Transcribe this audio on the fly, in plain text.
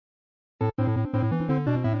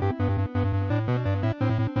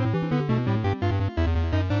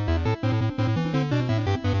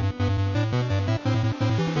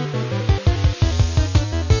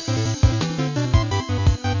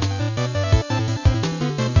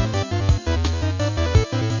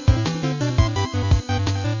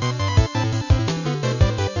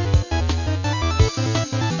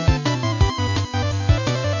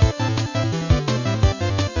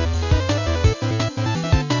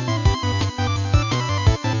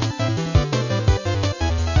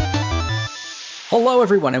Hello,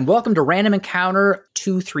 everyone, and welcome to Random Encounter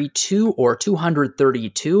 232 or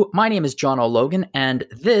 232. My name is John O'Logan, and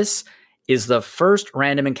this is the first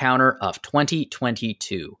Random Encounter of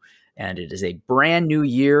 2022. And it is a brand new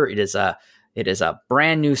year. It is a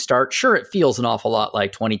brand new start. Sure, it feels an awful lot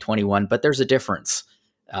like 2021, but there's a difference.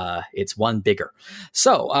 It's one bigger.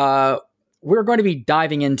 So we're going to be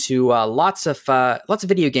diving into lots of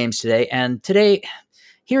video games today. And today,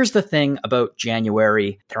 here's the thing about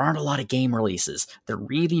January. There aren't a lot of game releases. There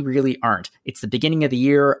really, really aren't. It's the beginning of the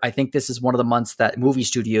year. I think this is one of the months that movie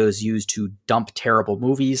studios use to dump terrible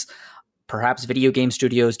movies. Perhaps video game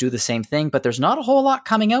studios do the same thing, but there's not a whole lot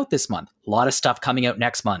coming out this month. A lot of stuff coming out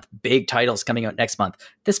next month. Big titles coming out next month.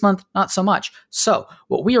 This month, not so much. So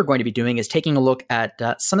what we are going to be doing is taking a look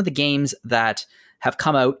at some of the games that have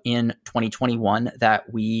come out in 2021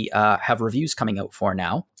 that we have reviews coming out for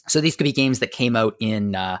now. So these could be games that came out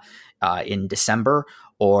in December,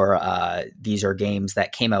 or these are games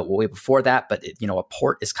that came out way before that, but a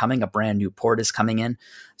port is coming, a brand new port is coming in.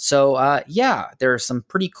 So there's some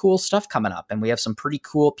pretty cool stuff coming up, and we have some pretty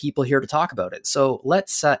cool people here to talk about it. So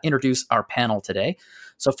let's introduce our panel today.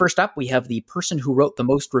 So first up, we have the person who wrote the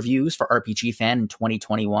most reviews for RPG Fan in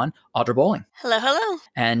 2021, Audra Bowling. Hello, hello.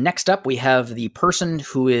 And next up, we have the person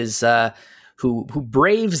who is who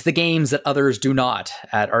braves the games that others do not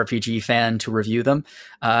at RPG Fan to review them,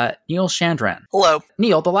 Neil Chandran. Hello.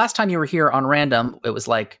 Neil, the last time you were here on Random, it was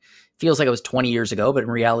feels like it was 20 years ago, but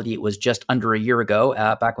in reality, it was just under a year ago,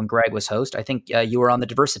 back when Greg was host. I think you were on the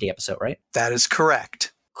diversity episode, right? That is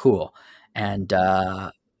correct. Cool. And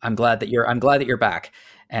I'm glad that you're back.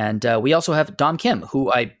 And we also have Dom Kim,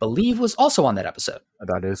 who I believe was also on that episode.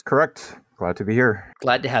 That is correct. Glad to be here.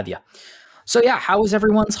 Glad to have you. So yeah, how was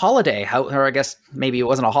everyone's holiday? Or I guess maybe it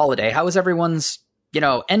wasn't a holiday. How was everyone's,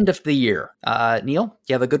 end of the year? Neil, do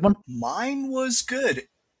you have a good one? Mine was good.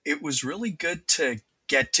 It was really good to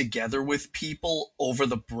get together with people over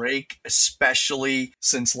the break, especially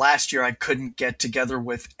since last year I couldn't get together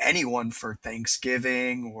with anyone for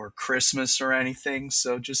Thanksgiving or Christmas or anything.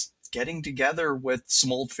 So just getting together with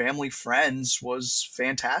some old family friends was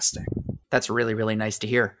fantastic. That's really, really nice to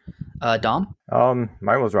hear. Dom?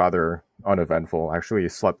 Mine was rather uneventful. I actually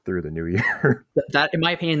slept through the new year. That, in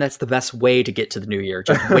my opinion, that's the best way to get to the new year.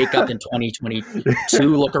 Just wake up in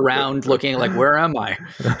 2022, look around, looking like, where am I?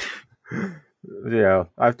 Yeah,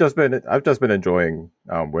 I've just been enjoying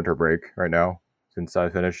winter break right now since I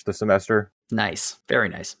finished the semester. Nice, very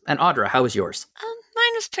nice. And Audra, how was yours?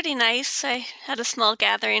 Mine was pretty nice. I had a small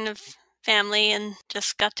gathering of family and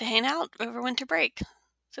just got to hang out over winter break.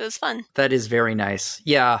 So it was fun. That is very nice.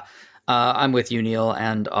 Yeah. I'm with you, Neil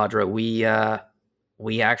and Audra.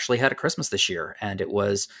 We actually had a Christmas this year, and it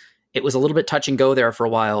was a little bit touch and go there for a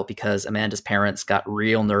while because Amanda's parents got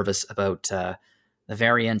real nervous about the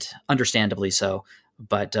variant, understandably so.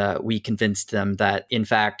 But we convinced them that, in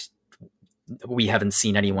fact, we haven't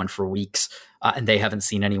seen anyone for weeks, and they haven't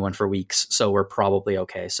seen anyone for weeks, so we're probably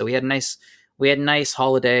okay. So we had a nice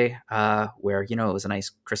holiday where, it was a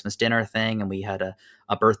nice Christmas dinner thing, and we had a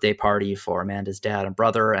birthday party for Amanda's dad and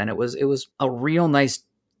brother. And it was a real nice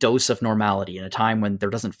dose of normality in a time when there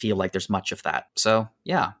doesn't feel like there's much of that. So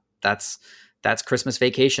yeah, that's Christmas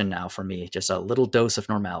vacation now for me. Just a little dose of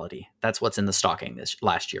normality. That's what's in the stocking this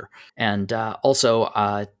last year. And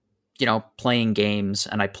also, playing games.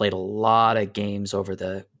 And I played a lot of games over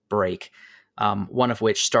the break. One of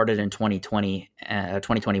which started in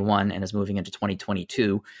 2021 and is moving into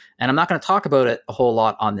 2022. And I'm not going to talk about it a whole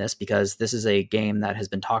lot on this because this is a game that has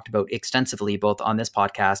been talked about extensively both on this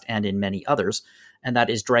podcast and in many others, and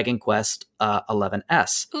that is Dragon Quest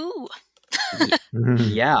 11S. Ooh.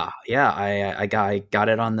 Yeah. I got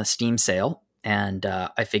it on the Steam sale, and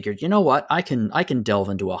I figured, you know what, I can delve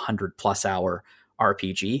into a 100+ hour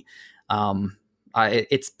RPG.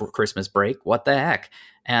 It's Christmas break. What the heck?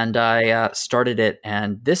 And I started it,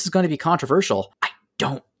 and this is going to be controversial. I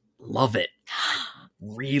don't love it. I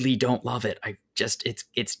really don't love it.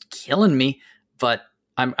 It's killing me, but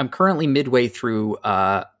I'm currently midway through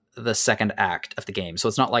the second act of the game. So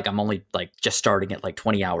it's not like I'm only just starting it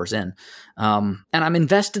 20 hours in. And I'm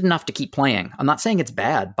invested enough to keep playing. I'm not saying it's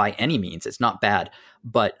bad by any means. It's not bad,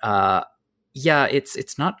 but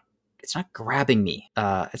it's not grabbing me.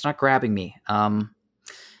 It's not grabbing me.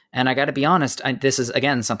 And I got to be honest, this is,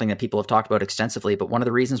 again, something that people have talked about extensively, but one of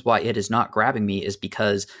the reasons why it is not grabbing me is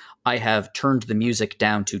because I have turned the music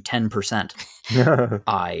down to 10%.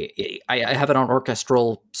 I have it on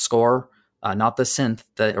orchestral score, not the synth,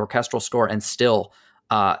 the orchestral score, and still,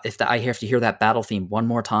 I have to hear that battle theme one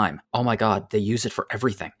more time. Oh my God, they use it for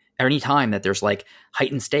everything. Any time that there's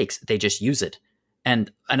heightened stakes, they just use it.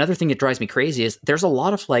 And another thing that drives me crazy is there's a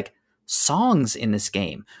lot of songs in this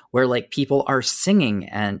game where like people are singing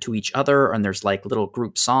and to each other, and there's like little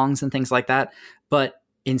group songs and things like that. But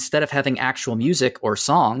instead of having actual music or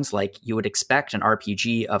songs like you would expect an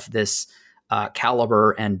RPG of this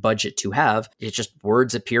caliber and budget to have, it's just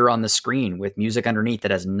words appear on the screen with music underneath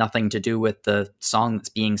that has nothing to do with the song that's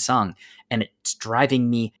being sung, and it's driving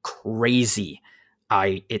me crazy.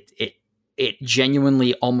 It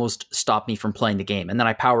genuinely almost stopped me from playing the game, and then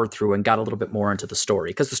I powered through and got a little bit more into the story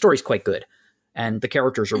because the story's quite good and the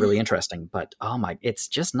characters are really interesting. But oh my, it's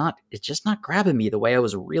just not grabbing me the way I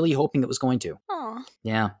was really hoping it was going to. Aw.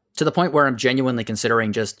 Yeah. To the point where I'm genuinely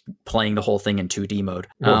considering just playing the whole thing in 2D mode.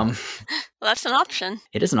 Well, that's an option.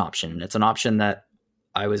 It is an option. It's an option that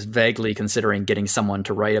I was vaguely considering getting someone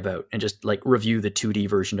to write about and just like review the 2D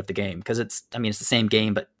version of the game. Because it's the same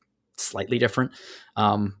game, but slightly different.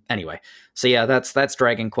 Anyway, so yeah, that's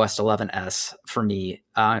Dragon Quest XI S for me.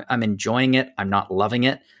 I'm enjoying it. I'm not loving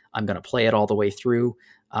it. I'm going to play it all the way through.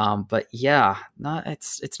 But yeah,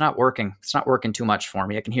 it's not working. It's not working too much for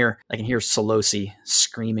me. I can hear Solosi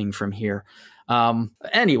screaming from here.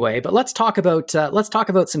 Anyway, but let's talk about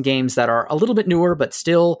some games that are a little bit newer, but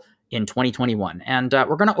still in 2021. And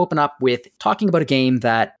we're going to open up with talking about a game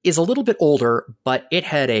that is a little bit older, but it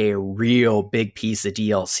had a real big piece of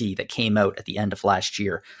DLC that came out at the end of last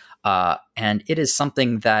year. And it is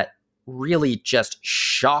something that really just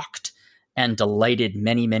shocked and delighted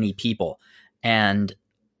many, many people. And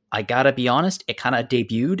I gotta be honest, it kind of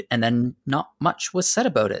debuted and then not much was said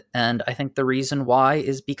about it. And I think the reason why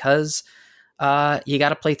is because you got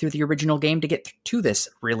to play through the original game to get to this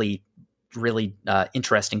really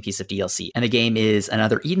interesting piece of DLC. And the game is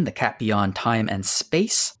Another Eden, The Cat Beyond Time and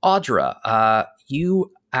Space. Audra,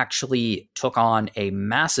 you actually took on a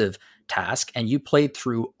massive task and you played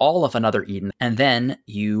through all of Another Eden, and then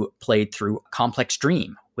you played through Complex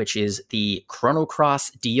Dream, which is the Chrono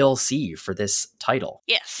Cross DLC for this title.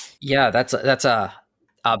 Yes. Yeah, that's a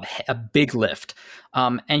big lift.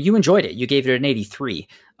 And you enjoyed it. You gave it an 83.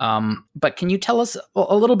 But can you tell us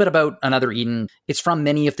a little bit about Another Eden? It's from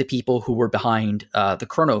many of the people who were behind the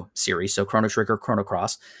Chrono series, so Chrono Trigger, Chrono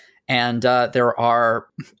Cross. And there are,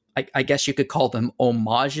 I guess you could call them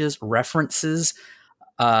homages, references.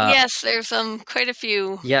 Yes, there's quite a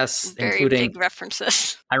few very including big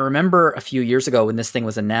references. I remember a few years ago when this thing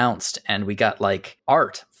was announced and we got like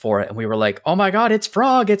art for it and we were like, oh my God, it's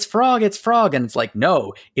Frog, it's Frog, it's Frog. And it's like,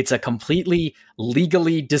 no, it's a completely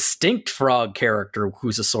legally distinct Frog character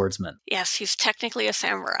who's a swordsman. Yes, he's technically a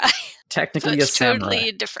samurai. Technically so a samurai.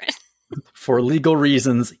 Totally different. For legal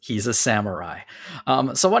reasons, he's a samurai.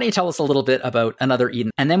 So why don't you tell us a little bit about Another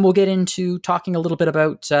Eden? And then we'll get into talking a little bit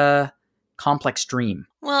about Complex Dream.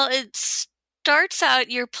 Well, it starts out,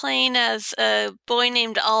 you're playing as a boy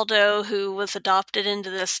named Aldo who was adopted into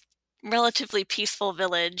this relatively peaceful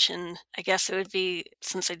village, and I guess it would be,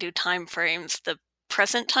 since I do time frames, the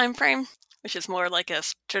present time frame, which is more like a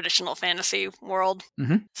traditional fantasy world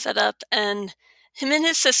setup. And him and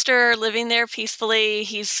his sister are living there peacefully.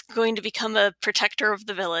 He's going to become a protector of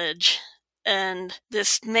the village. And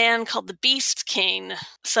this man called the Beast King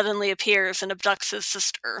suddenly appears and abducts his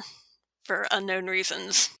sister for unknown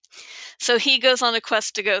reasons. So he goes on a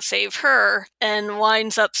quest to go save her and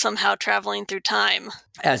winds up somehow traveling through time.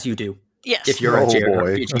 As you do. Yes. If you're a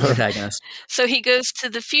JRPG protagonist. So he goes to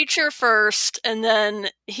the future first, and then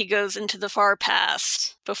he goes into the far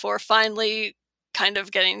past before finally kind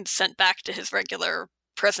of getting sent back to his regular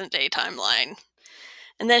present-day timeline.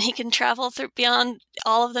 And then he can travel through beyond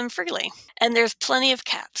all of them freely. And there's plenty of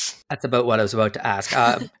cats. That's about what I was about to ask.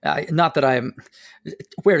 Not that I'm...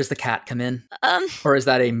 Where does the cat come in? Or is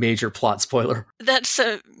that a major plot spoiler? That's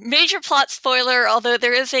a major plot spoiler, although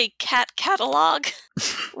there is a cat catalog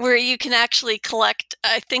where you can actually collect...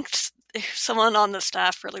 I think someone on the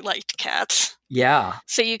staff really liked cats. Yeah.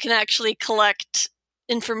 So you can actually collect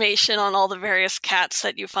information on all the various cats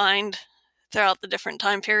that you find throughout the different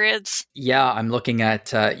time periods. Yeah, I'm looking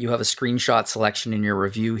at, you have a screenshot selection in your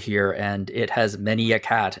review here, and it has many a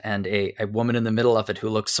cat and a woman in the middle of it who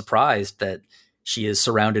looks surprised that she is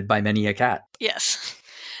surrounded by many a cat. Yes.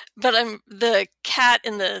 But the cat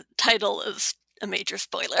in the title is a major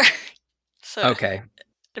spoiler. So okay.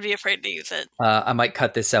 I'd be afraid to use it. I might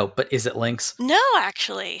cut this out, but is it Lynx? No,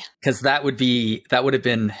 actually. Because that would have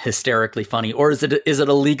been hysterically funny. Or is it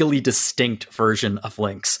a legally distinct version of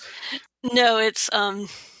Lynx? No, it's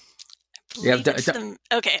Yeah,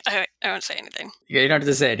 okay, I won't say anything. Yeah, you don't have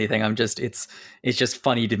to say anything. It's just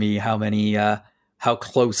funny to me how many how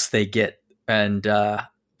close they get, and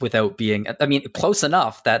without being, I mean, close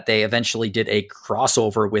enough that they eventually did a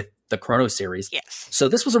crossover with the Chrono series. Yes. So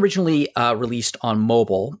this was originally released on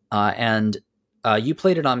mobile, and You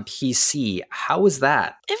played it on PC. How was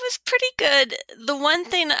that? It was pretty good. The one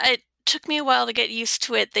thing it took me a while to get used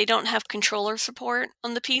to it. They don't have controller support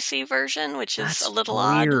on the PC version, which is That's a little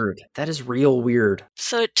odd. weird. That is real weird.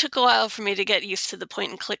 So it took a while for me to get used to the point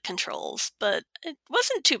and click controls, but it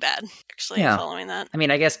wasn't too bad, actually, following that. I mean,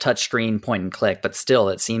 I guess touchscreen, point and click, but still,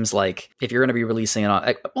 it seems like if you're going to be releasing it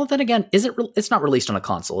on, well, then again, it's not released on a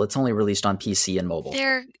console. It's only released on PC and mobile.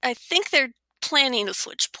 I think they're planning a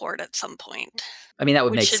Switch port at some point. I mean, that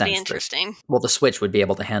would make sense. Which should be interesting. The Switch would be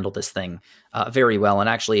able to handle this thing very well. And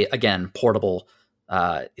actually, again, portable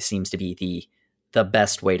seems to be the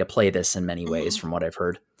best way to play this in many ways, from what I've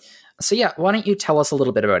heard. So yeah, why don't you tell us a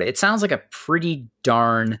little bit about it? It sounds like a pretty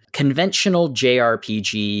darn conventional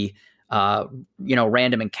JRPG,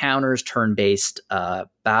 random encounters, turn-based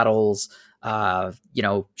battles,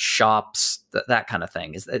 shops, that kind of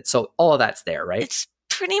thing. So all of that's there, right? It's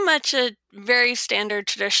pretty much a very standard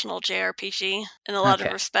traditional JRPG in a lot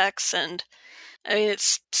of respects, and I mean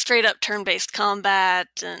it's straight up turn-based combat,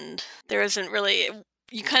 and there isn't really,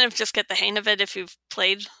 you kind of just get the hang of it if you've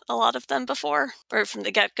played a lot of them before, right from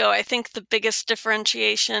the get-go. I think the biggest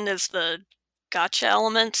differentiation is the gacha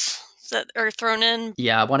elements that are thrown in.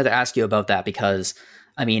 Yeah, I wanted to ask you about that because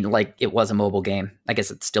I mean, like, it was a mobile game. I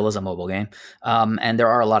guess it still is a mobile game. And there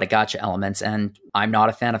are a lot of gacha elements, and I'm not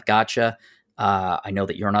a fan of gacha. I know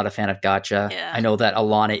that you're not a fan of gacha. Yeah. I know that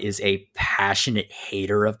Alana is a passionate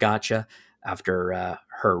hater of gacha after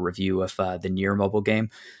her review of the Nier mobile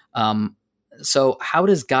game. So how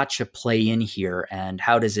does gacha play in here, and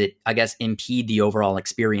how does it, I guess, impede the overall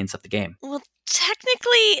experience of the game? Well,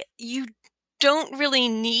 technically, you don't really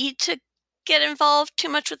need to get involved too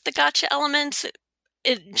much with the gacha elements.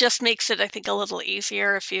 It just makes it, I think, a little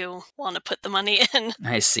easier if you want to put the money in.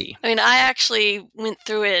 I see. I mean, I actually went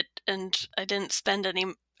through it and I didn't spend any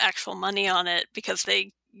actual money on it because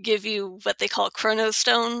they give you what they call chrono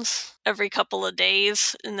stones every couple of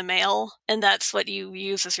days in the mail, and that's what you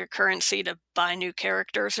use as your currency to buy new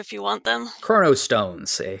characters if you want them. Chrono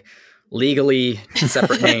stones, a legally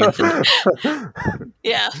separate name for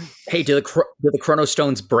Yeah. Hey, do the chrono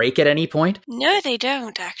stones break at any point? No, they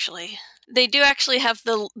don't, actually. They do actually have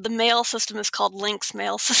the mail system is called Link's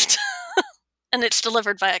mail system, and it's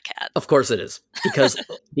delivered by a cat. Of course it is,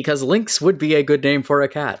 because Lynx would be a good name for a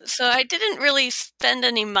cat. So I didn't really spend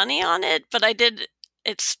any money on it, but I did.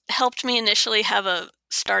 It's helped me initially have a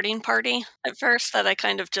starting party at first that I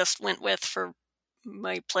kind of just went with for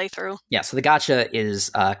my playthrough. Yeah, so the gacha is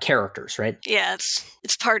characters, right? Yeah,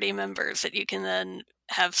 it's party members that you can then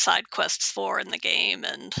have side quests for in the game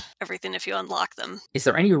and everything if you unlock them. Is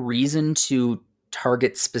there any reason to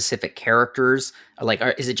target specific characters? Like,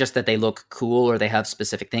 is it just that they look cool or they have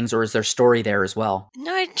specific things, or is there story there as well?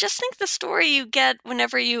 No, I just think the story you get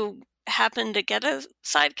whenever you happen to get a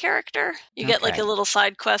side character, you get like a little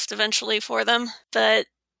side quest eventually for them. But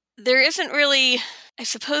there isn't really, I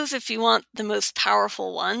suppose if you want the most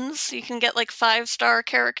powerful ones, you can get like 5-star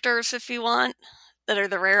characters if you want, that are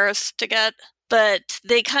the rarest to get. But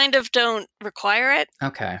they kind of don't require it.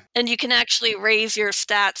 Okay. And you can actually raise your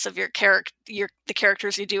stats of the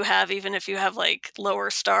characters you do have, even if you have like lower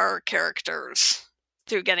star characters,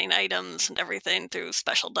 through getting items and everything through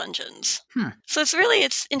special dungeons. So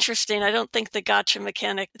it's interesting. I don't think the gacha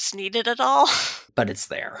mechanic is needed at all. But it's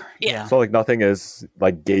there. Yeah. So like nothing is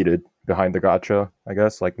like gated behind the gacha, I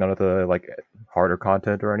guess? Like none of the like harder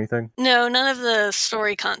content or anything? No, none of the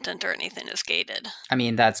story content or anything is gated. I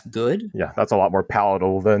mean, that's good. Yeah, that's a lot more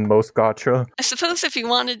palatable than most gacha. I suppose if you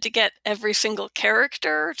wanted to get every single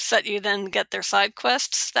character so that you then get their side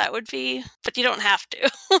quests, that would be, but you don't have to.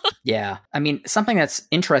 Yeah. I mean, something that's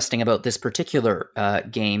interesting about this particular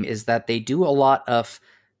game is that they do a lot of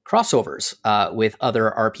crossovers with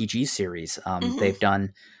other RPG series. They've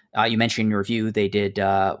done, you mentioned in your review, they did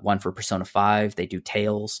one for Persona 5, they do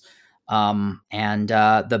Tales. And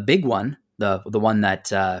the big one, the one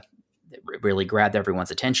that really grabbed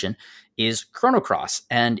everyone's attention, is Chrono Cross.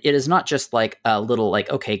 And it is not just like a little like,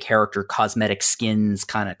 okay, character cosmetic skins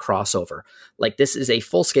kind of crossover. Like, this is a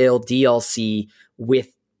full-scale DLC with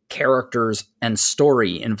characters and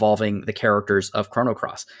story involving the characters of Chrono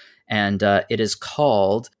Cross. And it is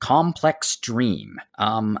called Complex Dream.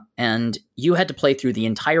 And you had to play through the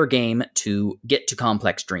entire game to get to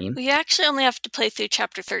Complex Dream. You actually only have to play through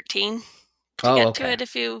Chapter 13 to get to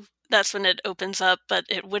it that's when it opens up, but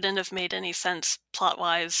it wouldn't have made any sense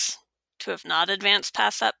plot-wise to have not advanced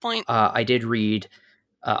past that point. I did read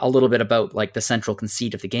a little bit about like the central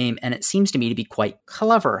conceit of the game, and it seems to me to be quite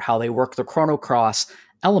clever how they work the Chrono Cross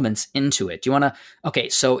elements into it. Do you want to... Okay,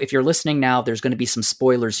 so if you're listening now, there's going to be some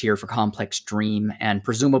spoilers here for Complex Dream, and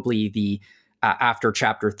presumably the after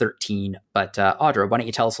Chapter 13. But Audra, why don't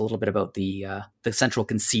you tell us a little bit about the central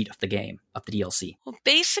conceit of the game, of the DLC? Well,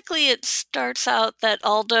 basically, it starts out that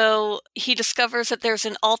Aldo, he discovers that there's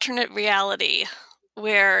an alternate reality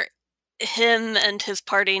where him and his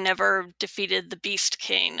party never defeated the Beast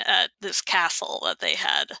King at this castle that they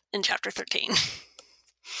had in Chapter 13.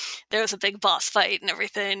 There was a big boss fight and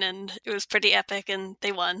everything, and it was pretty epic, and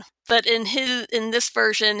they won. But in this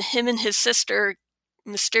version, him and his sister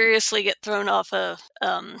mysteriously get thrown off of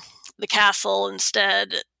the castle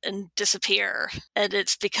instead and disappear. And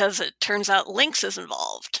it's because it turns out Lynx is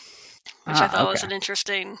involved, which I thought was an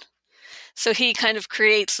interesting... So he kind of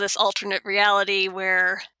creates this alternate reality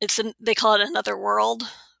where they call it another world.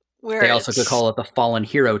 Where they also could call it the Fallen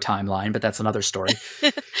Hero timeline, but that's another story.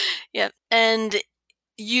 Yeah, and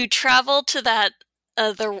you travel to the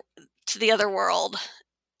other world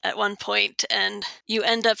at one point, and you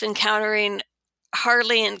end up encountering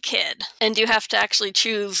Harley and Kid, and you have to actually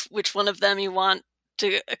choose which one of them you want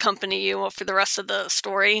to accompany you for the rest of the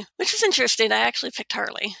story, which is interesting. I actually picked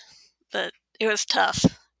Harley, but it was tough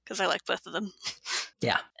because I like both of them.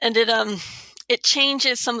 Yeah. And it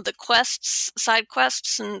changes some of the quests, side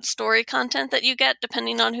quests, and story content that you get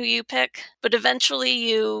depending on who you pick. But eventually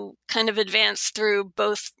you kind of advance through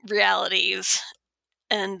both realities.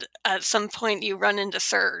 And at some point you run into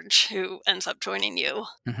Surge, who ends up joining you.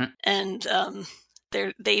 Mm-hmm. And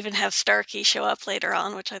they even have Starkey show up later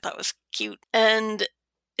on, which I thought was cute. And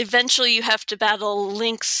eventually you have to battle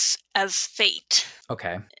Lynx as Fate.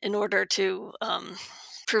 Okay. In order to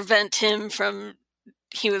prevent him from...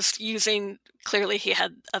 Clearly he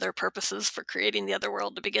had other purposes for creating the other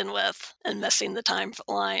world to begin with and messing the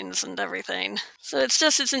timelines and everything. So it's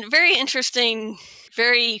a very interesting,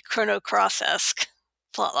 very Chrono Cross-esque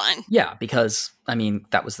plotline. Yeah, because, I mean,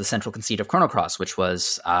 that was the central conceit of Chrono Cross, which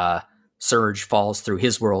was Surge falls through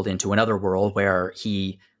his world into another world where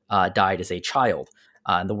he died as a child.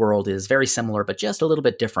 And the world is very similar, but just a little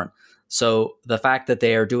bit different. So the fact that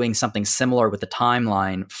they are doing something similar with the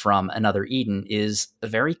timeline from Another Eden is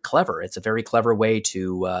very clever. It's a very clever way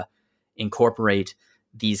to incorporate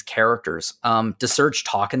these characters. Does Surge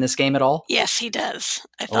talk in this game at all? Yes, he does.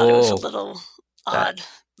 I thought it was a little odd.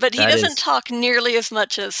 But he doesn't talk nearly as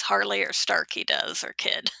much as Harley or Starkey does, or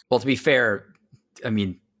Kid. Well, to be fair, I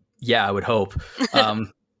mean, yeah, I would hope. I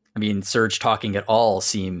mean, Surge talking at all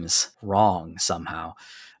seems wrong somehow.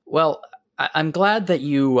 Well, I'm glad that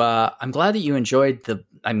you enjoyed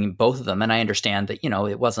both of them, and I understand that,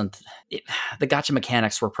 it wasn't the gacha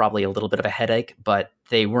mechanics were probably a little bit of a headache, but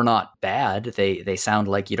they were not bad. They sound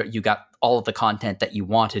like you got all of the content that you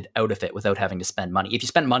wanted out of it without having to spend money. If you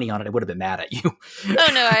spent money on it, I would have been mad at you. Oh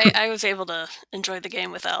no, I was able to enjoy the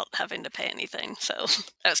game without having to pay anything, so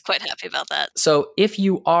I was quite happy about that. So if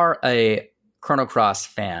you are a Chrono Cross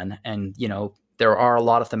fan, and there are a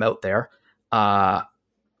lot of them out there,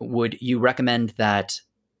 would you recommend that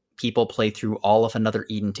people play through all of Another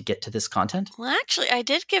Eden to get to this content? Well, actually, I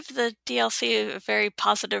did give the DLC a very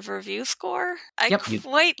positive review score. I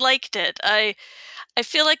quite liked it. I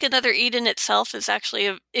feel like Another Eden itself is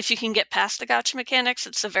actually, if you can get past the gacha mechanics,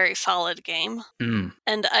 it's a very solid game. Mm.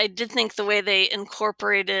 And I did think the way they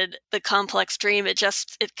incorporated the complex dream, it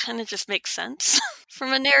kind of just makes sense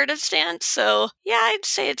from a narrative stance. So yeah, I'd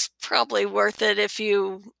say it's probably worth it if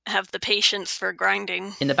you have the patience for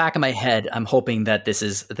grinding. In the back of my head, I'm hoping that this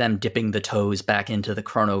is them dipping the toes back into the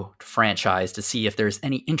Chrono franchise to see if there's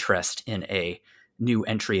any interest in a new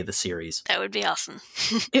entry of the series. That would be awesome.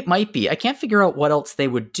 It might be. I can't figure out what else they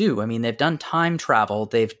would do. I mean, they've done time travel,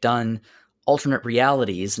 they've done alternate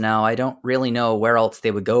realities. Now, I don't really know where else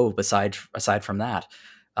they would go aside from that.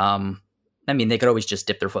 I mean, they could always just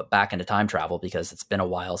dip their foot back into time travel because it's been a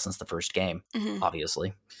while since the first game,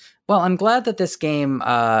 obviously. Well, I'm glad that this game,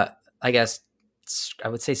 I guess, I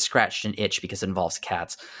would say scratched an itch because it involves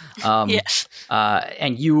cats. Yes.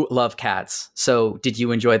 And you love cats. So did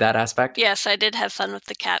you enjoy that aspect? Yes, I did have fun with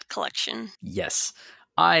the cat collection. Yes.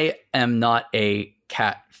 I am not a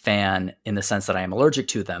cat fan in the sense that I am allergic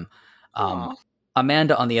to them.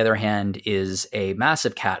 Amanda, on the other hand, is a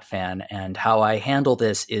massive cat fan. And how I handle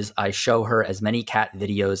this is I show her as many cat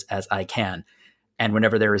videos as I can. And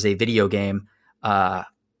whenever there is a video game, I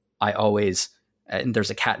always... and there's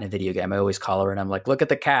a cat in a video game, I always call her and I'm like, look at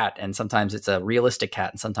the cat. And sometimes it's a realistic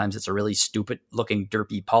cat and sometimes it's a really stupid looking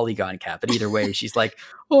derpy polygon cat. But either way, she's like,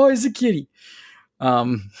 oh, it's a kitty.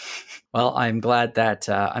 Well, I'm glad that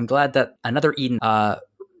Another Eden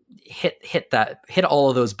hit all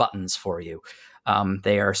of those buttons for you.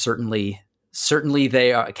 They are certainly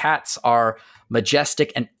cats are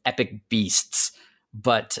majestic and epic beasts,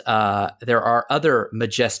 but there are other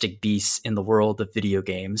majestic beasts in the world of video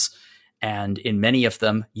games. and in many of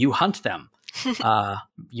them, you hunt them.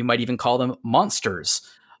 You might even call them monsters.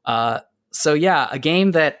 So yeah, a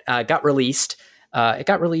game that got released. It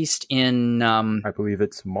got released in... I believe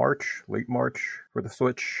it's late March for the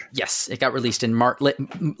Switch. Yes, it got released in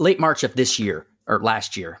late March of this year, or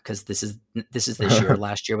last year, because this is this year.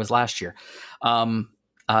 Last year was last year.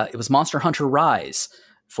 It was Monster Hunter Rise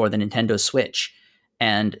for the Nintendo Switch.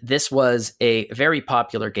 And this was a very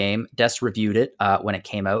popular game. Des reviewed it when it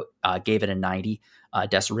came out, gave it a 90.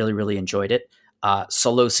 Des really, really enjoyed it.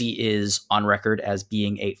 Solosi is on record as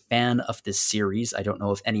being a fan of this series. I don't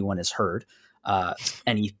know if anyone has heard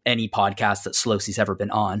any podcast that Solosi's ever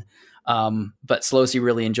been on. But Solosi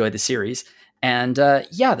really enjoyed the series. And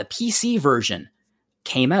the PC version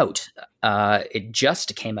came out. It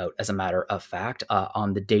just came out, as a matter of fact,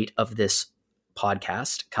 on the date of this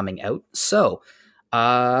podcast coming out. So,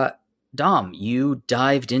 Dom, you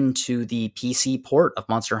dived into the PC port of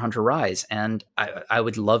Monster Hunter Rise, and I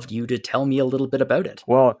would love you to tell me a little bit about it.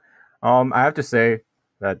 Well, I have to say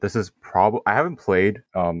that this is I haven't played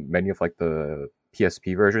many of like the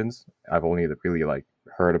PSP versions. I've only really like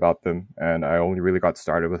heard about them, and I only really got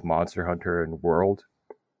started with Monster Hunter and World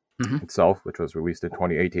itself, which was released in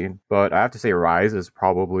 2018. But I have to say Rise is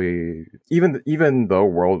probably, even though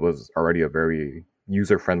World was already a very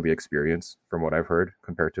user-friendly experience from what I've heard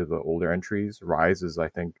compared to the older entries, Rise is, I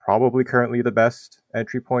think, probably currently the best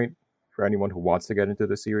entry point for anyone who wants to get into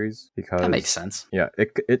the series, because that makes sense. Yeah,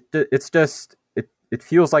 it's just it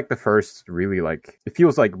feels like the first really, like, it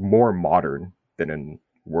feels like more modern than in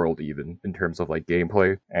World, even in terms of like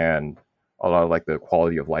gameplay and a lot of like the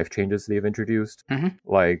quality of life changes they've introduced.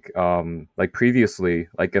 Like previously,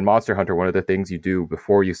 like in Monster Hunter, one of the things you do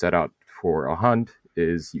before you set out for a hunt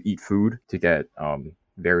is you eat food to get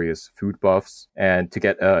various food buffs and to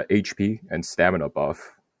get a HP and stamina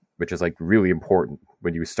buff, which is like really important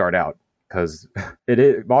when you start out, because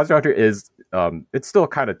Monster Hunter is it's still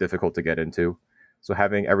kind of difficult to get into. So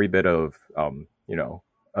having every bit of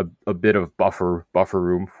a bit of buffer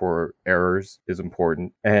room for errors is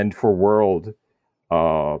important. And for World,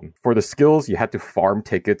 for the skills, you had to farm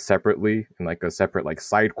tickets separately in like a separate like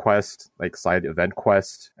side quest, like side event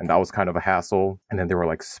quest, and that was kind of a hassle. And then there were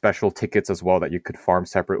like special tickets as well that you could farm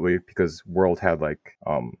separately, because World had like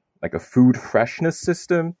a food freshness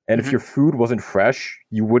system, and if your food wasn't fresh,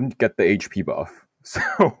 you wouldn't get the HP buff.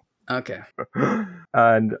 So okay.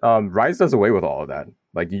 And Rise does away with all of that.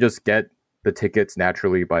 Like, you just get the tickets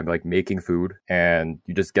naturally by like making food, and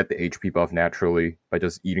you just get the HP buff naturally by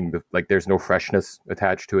just eating there's no freshness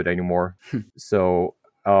attached to it anymore. So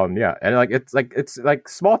and it's like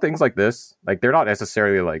small things like this, like they're not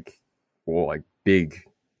necessarily like big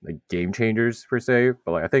like game changers per se,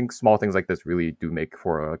 but like I think small things like this really do make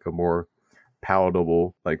for like a more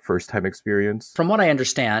palatable like first time experience. From what I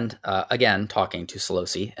understand, again talking to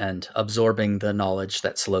Solosi and absorbing the knowledge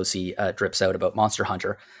that Solosi drips out about Monster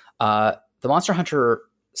Hunter, the Monster Hunter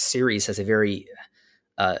series has a very,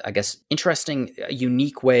 interesting,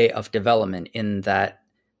 unique way of development, in that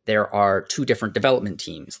there are two different development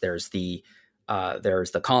teams. There's the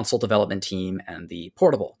console development team and the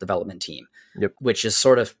portable development team, which has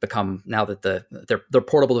sort of become, now that their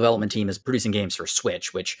portable development team is producing games for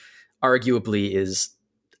Switch, which arguably is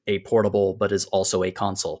a portable but is also a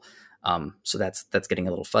console. So that's getting a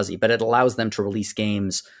little fuzzy, but it allows them to release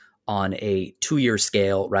games on a 2-year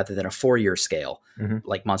scale rather than a 4-year scale.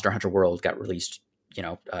 Like Monster Hunter World got released,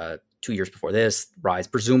 2 years before this. Rise,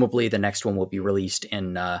 presumably the next one will be released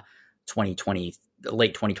in 2020,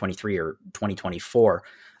 late 2023 or 2024.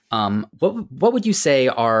 What would you say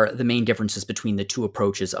are the main differences between the two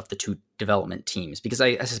approaches of the two development teams? Because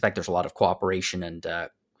I suspect there's a lot of cooperation and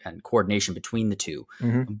coordination between the two,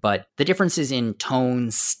 but the differences in tone,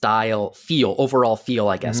 style, overall feel,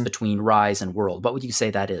 I guess, between Rise and World, what would you say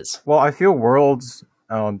that is? Well, I feel World's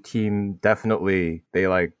team definitely, they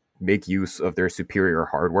like make use of their superior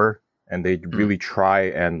hardware, and they really try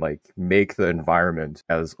and like make the environment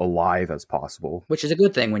as alive as possible, which is a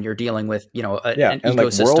good thing when you're dealing with an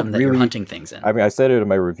ecosystem that you're hunting things in. I mean, I said it in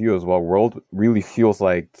my review as well. World really feels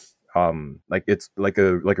like it's like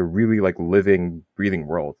a really like living, breathing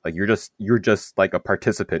world. Like you're just like a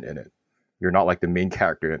participant in it. You're not like the main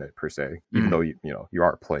character in it per se, even though you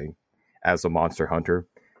are playing as a monster hunter.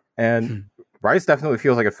 And Rise definitely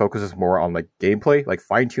feels like it focuses more on like gameplay, like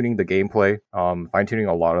fine-tuning the gameplay, fine-tuning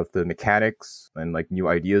a lot of the mechanics and like new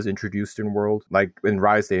ideas introduced in World. Like in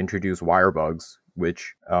Rise, they introduce wire bugs,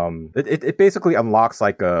 which it basically unlocks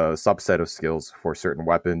like a subset of skills for certain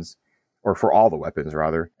weapons, or for all the weapons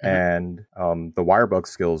rather. And the wire bug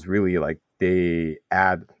skills really, like, they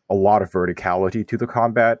add a lot of verticality to the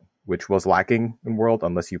combat, which was lacking in World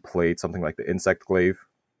unless you played something like the Insect Glaive,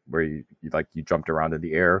 where you jumped around in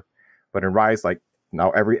the air. But in Rise, like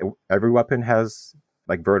now every weapon has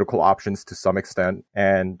like vertical options to some extent,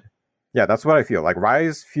 and yeah, that's what I feel. Like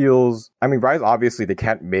Rise obviously they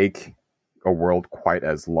can't make a world quite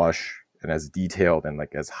as lush and as detailed and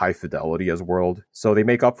like as high fidelity as World. So they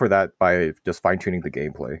make up for that by just fine-tuning the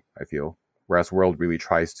gameplay, I feel. Whereas World really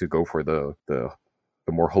tries to go for the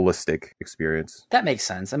more holistic experience. That makes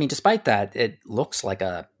sense. I mean, despite that, it looks like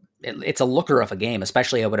it's a looker of a game,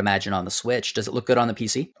 especially I would imagine on the Switch. Does it look good on the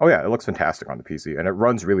PC? Oh yeah, it looks fantastic on the PC, and it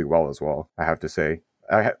runs really well as well, I have to say.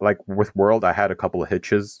 Like with World, I had a couple of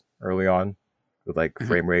hitches early on with like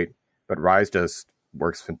frame rate, but Rise just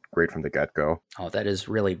works great from the get-go. Oh, that is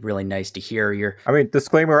really, really nice to hear. I mean,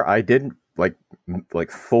 disclaimer, I didn't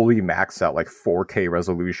like fully max out like 4K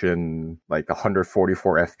resolution, like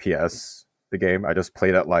 144 FPS the game. I just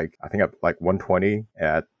played at I think at 120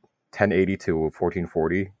 at 1080 to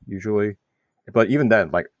 1440 usually. But even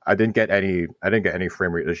then, like I didn't get any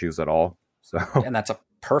frame rate issues at all. So and that's a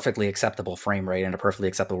perfectly acceptable frame rate and a perfectly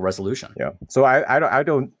acceptable resolution. Yeah. So I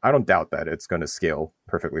don't doubt that it's going to scale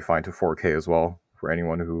perfectly fine to 4K as well for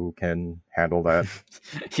anyone who can handle that.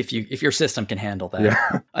 if your system can handle that.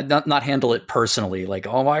 Yeah. Not handle it personally, like,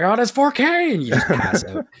 oh my god, it's 4K, and you just pass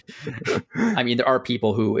out. I mean, there are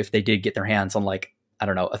people who, if they did get their hands on like, I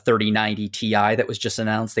don't know, a 3090 Ti that was just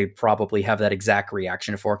announced, they'd probably have that exact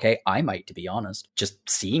reaction to 4K. I might, to be honest. Just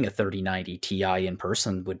seeing a 3090 Ti in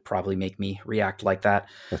person would probably make me react like that.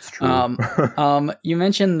 That's true. You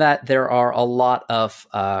mentioned that there are a lot of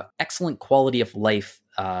excellent quality of life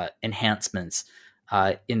enhancements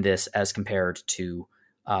in this as compared to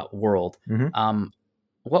World. Mm-hmm.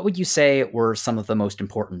 What would you say were some of the most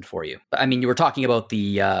important for you? I mean, you were talking about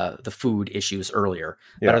the food issues earlier,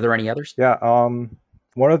 but are there any others? Yeah.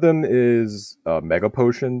 One of them is mega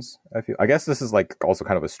potions. I guess this is like also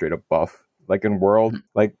kind of a straight up buff. Like in World,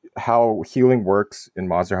 like how healing works in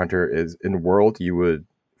Monster Hunter is in World, you would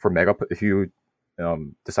if you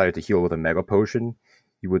decided to heal with a mega potion,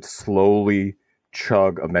 you would slowly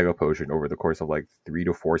chug a mega potion over the course of like 3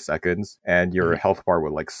 to 4 seconds, and your health bar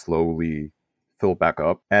would like slowly fill back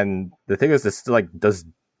up. And the thing is, this like does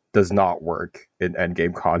not work in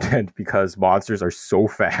endgame content because monsters are so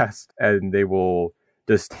fast and they will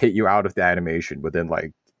just hit you out of the animation within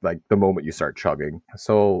like the moment you start chugging.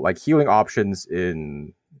 So like healing options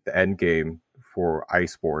in the end game for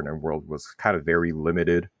Iceborne and World was kind of very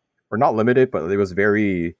limited, or not limited, but it was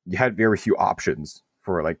you had very few options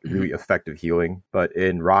for like really effective healing. But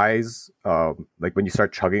in Rise, like when you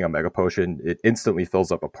start chugging a mega potion, it instantly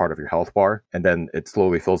fills up a part of your health bar, and then it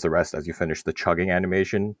slowly fills the rest as you finish the chugging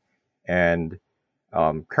animation. And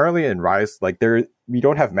currently in Rise, like we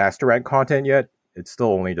don't have master rank content yet. It's still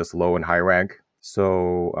only just low and high rank.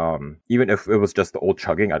 So even if it was just the old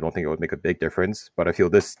chugging, I don't think it would make a big difference. But I feel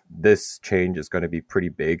this change is going to be pretty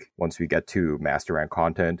big once we get to master rank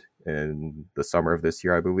content in the summer of this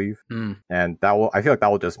year, I believe. And I feel like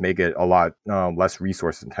that will just make it a lot less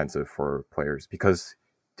resource intensive for players, because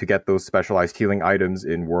to get those specialized healing items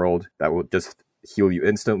in World that will just heal you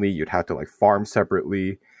instantly, you'd have to like farm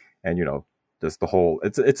separately, and just the whole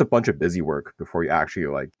it's a bunch of busy work before you actually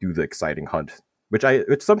like do the exciting hunt, which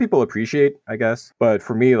some people appreciate, I guess. But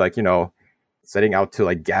for me, like, setting out to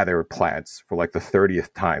like gather plants for like the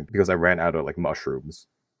 30th time because I ran out of like mushrooms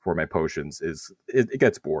for my potions it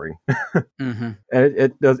gets boring. And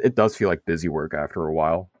it does feel like busy work after a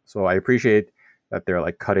while. So I appreciate that they're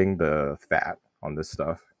like cutting the fat on this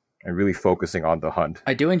stuff and really focusing on the hunt.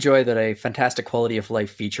 I do enjoy that a fantastic quality of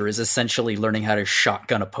life feature is essentially learning how to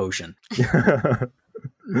shotgun a potion.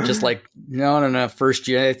 Just like, no, first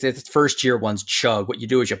year, it's first year one's chug. What you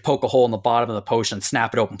do is you poke a hole in the bottom of the potion,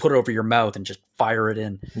 snap it open, put it over your mouth, and just fire it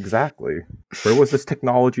in. Exactly. Where was this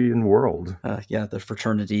technology in World? Yeah, the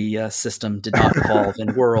fraternity system did not evolve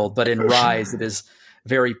in World, but in Rise, it is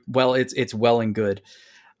very well. It's well and good.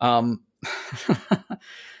 And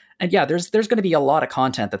yeah, there's going to be a lot of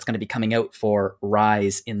content that's going to be coming out for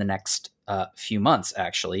Rise in the next few months.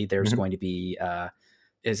 Actually, there's going to be.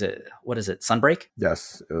 What is it? Sunbreak?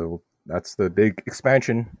 Yes, that's the big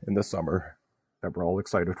expansion in the summer that we're all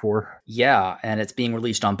excited for. Yeah, and it's being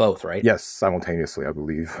released on both, right? Yes, simultaneously, I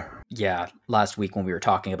believe. Yeah, last week when we were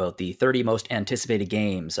talking about the 30 most anticipated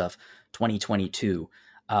games of 2022,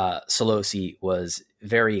 Solosi was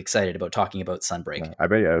very excited about talking about Sunbreak. I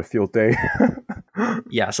bet you had a field day.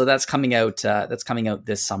 Yeah, so that's coming out. That's coming out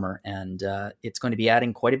this summer, and it's going to be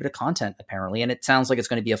adding quite a bit of content apparently. And it sounds like it's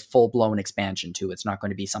going to be a full-blown expansion too. It's not going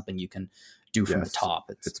to be something you can do from the top.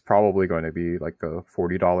 It's probably going to be like a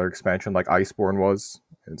 $40 expansion, like Iceborne was.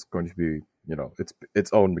 It's going to be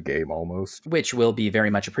its own game almost. Which will be very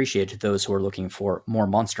much appreciated to those who are looking for more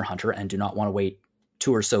Monster Hunter and do not want to wait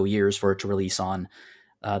 2 or so years for it to release on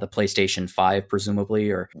the PlayStation 5,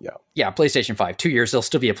 presumably, or PlayStation 5. 2 years, there'll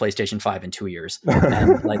still be a PlayStation 5 in 2 years,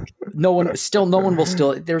 and like no one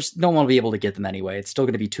will be able to get them anyway. It's still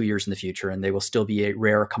going to be 2 years in the future, and they will still be a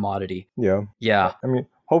rare commodity. Yeah. I mean,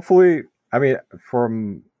 hopefully,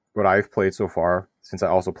 from what I've played so far, since I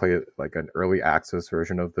also played like an early access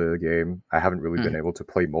version of the game, I haven't really been able to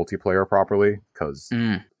play multiplayer properly because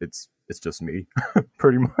it's just me,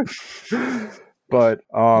 pretty much. But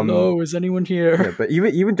hello, is anyone here? Yeah, but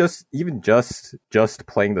even just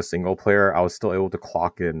playing the single player, I was still able to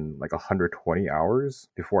clock in like 120 hours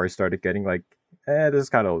before I started getting like, this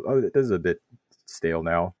is a bit stale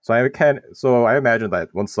now. So I imagine that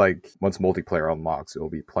once multiplayer unlocks, it'll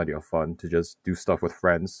be plenty of fun to just do stuff with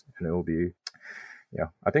friends, and it'll be,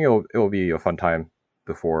 I think it'll be a fun time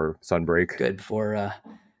before sunbreak. Good, before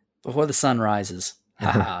the sun rises.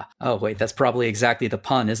 Oh wait, that's probably exactly the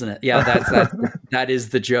pun, isn't it? Yeah, that is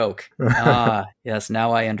the joke. Yes,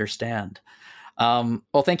 now I understand.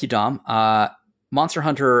 Well, thank you, Dom. Monster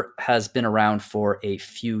Hunter has been around for a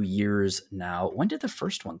few years now. When did the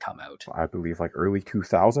first one come out? I believe like early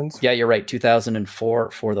 2000s. Yeah, you're right.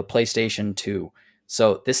 2004 for the PlayStation 2.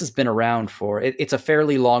 So this has been around for, it's a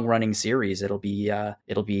fairly long running series. It'll be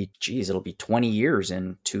 20 years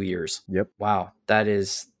in 2 years. Yep. Wow.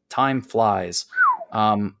 Time flies.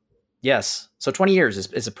 Yes. So 20 years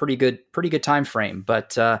is a pretty good time frame,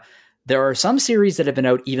 but, there are some series that have been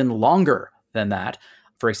out even longer than that.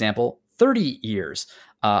 For example, 30 years.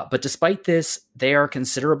 But despite this, they are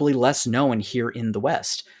considerably less known here in the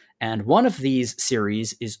West. And one of these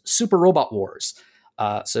series is Super Robot Wars.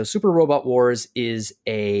 So Super Robot Wars is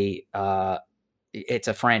it's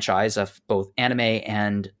a franchise of both anime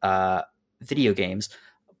and video games,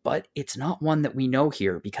 but it's not one that we know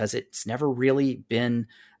here because it's never really been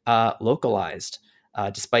localized,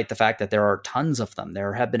 despite the fact that there are tons of them.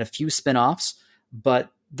 There have been a few spin-offs,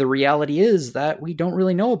 but the reality is that we don't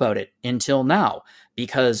really know about it until now,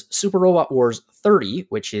 because Super Robot Wars 30,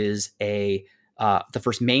 which is the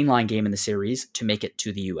first mainline game in the series to make it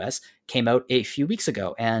to the US, came out a few weeks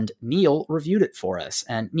ago, and Neil reviewed it for us.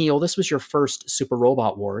 And Neil, this was your first Super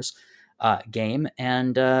Robot Wars game,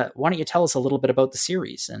 and why don't you tell us a little bit about the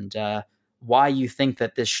series and why you think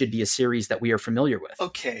that this should be a series that we are familiar with?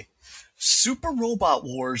 Okay. Super Robot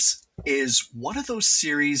Wars is one of those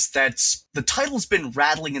series the title's been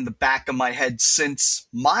rattling in the back of my head since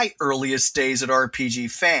my earliest days at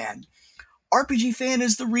RPG Fan. RPG Fan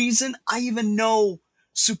is the reason I even know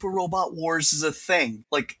Super Robot Wars is a thing.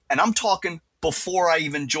 And I'm talking before I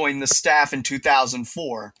even joined the staff in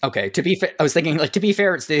 2004. Okay, to be fair, I was thinking, to be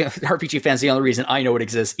fair, it's the RPG Fan's the only reason I know it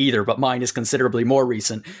exists either, but mine is considerably more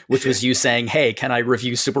recent, which was you saying, hey, can I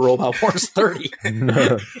review Super Robot Wars 30?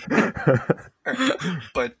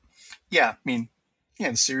 But, yeah, the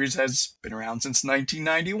series has been around since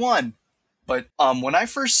 1991. But when I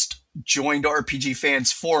first joined RPG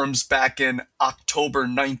Fan's forums back in October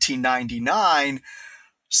 1999,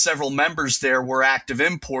 several members there were active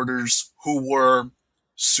importers who were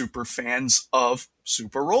super fans of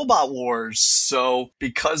Super Robot Wars. So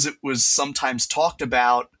because it was sometimes talked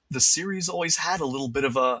about, the series always had a little bit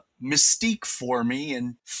of a mystique for me,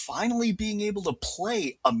 and finally being able to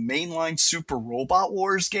play a mainline Super Robot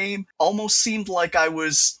Wars game almost seemed like I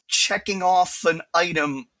was checking off an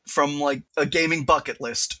item from a gaming bucket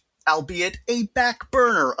list, albeit a back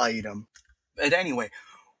burner item. But anyway,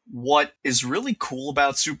 what is really cool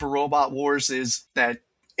about Super Robot Wars is that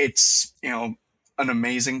it's, an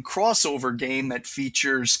amazing crossover game that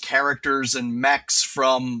features characters and mechs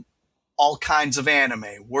from all kinds of anime.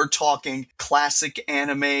 We're talking classic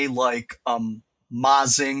anime like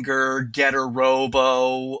Mazinger, Getter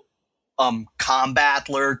Robo,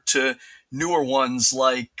 Combattler, to newer ones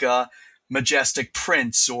like Majestic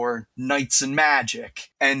Prince or Knights and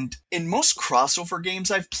Magic. And in most crossover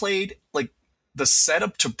games I've played, the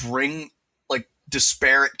setup to bring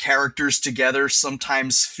disparate characters together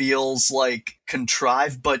sometimes feels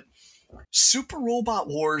contrived, but Super Robot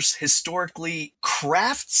Wars historically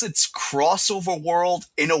crafts its crossover world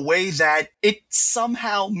in a way that it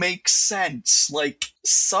somehow makes sense.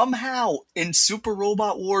 Somehow in Super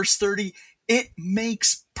Robot Wars 30, it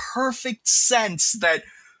makes perfect sense that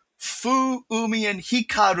Fu, Umi, and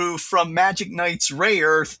Hikaru from Magic Knight's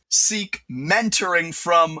Rayearth seek mentoring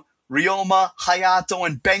from Ryoma, Hayato,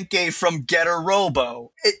 and Benkei from Getter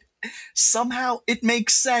Robo. Somehow it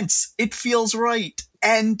makes sense. It feels right.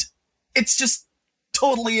 And it's just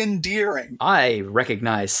totally endearing. I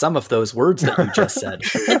recognize some of those words that you just said.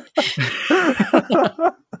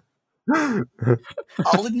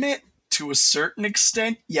 I'll admit, to a certain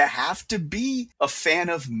extent, you have to be a fan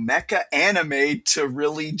of mecha anime to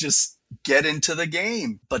really just get into the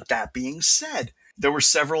game. But that being said, there were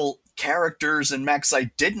several characters and mechs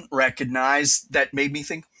I didn't recognize that made me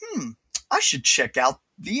think, I should check out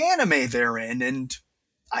the anime they're in, and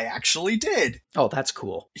I actually did. Oh, that's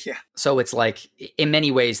cool. Yeah. So it's like, in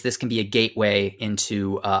many ways, this can be a gateway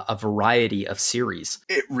into a variety of series.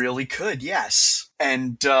 It really could, yes.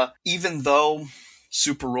 And even though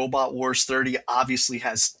Super Robot Wars 30 obviously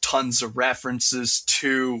has tons of references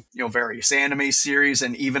to, various anime series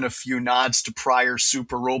and even a few nods to prior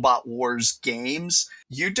Super Robot Wars games,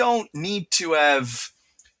 you don't need to have,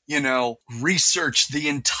 researched the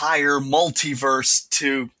entire multiverse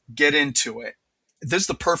to get into it. This is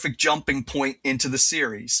the perfect jumping point into the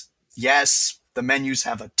series. Yes, the menus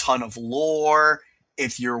have a ton of lore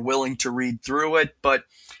if you're willing to read through it, but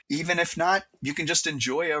even if not, you can just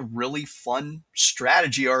enjoy a really fun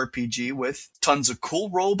strategy RPG with tons of cool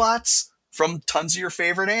robots from tons of your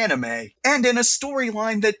favorite anime, and in a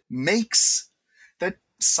storyline that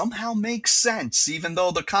somehow makes sense, even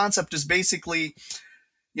though the concept is basically,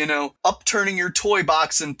 upturning your toy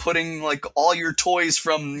box and putting like all your toys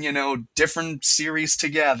from, different series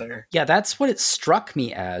together. Yeah, that's what it struck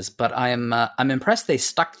me as, but I'm impressed they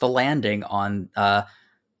stuck the landing on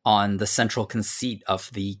the central conceit of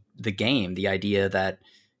the game, the idea that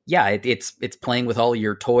it's playing with all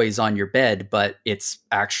your toys on your bed, but it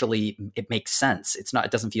makes sense. It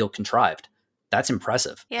doesn't feel contrived. That's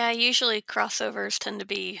impressive. Yeah, usually crossovers tend to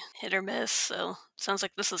be hit or miss, so sounds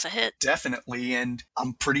like this is a hit. Definitely, and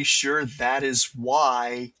I'm pretty sure that is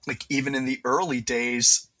why, like, even in the early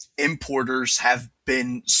days, importers have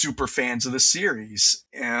been super fans of the series.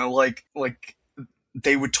 Like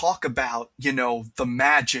they would talk about, the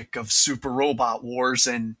magic of Super Robot Wars,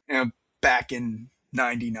 and back in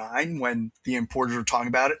 99 when the importers were talking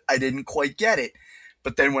about it, I didn't quite get it.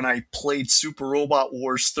 But then when I played Super Robot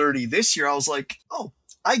Wars 30 this year, I was like, oh,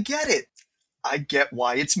 I get it. I get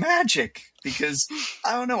why it's magic. Because,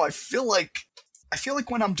 I don't know, I feel like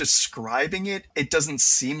when I'm describing it, it doesn't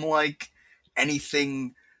seem like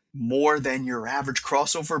anything more than your average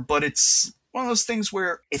crossover, but it's one of those things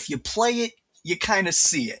where if you play it, you kind of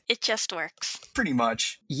see it. It just works. Pretty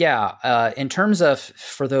much. Yeah, in terms of,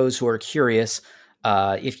 for those who are curious,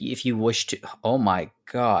 if you wish to... Oh my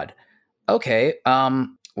god. Okay,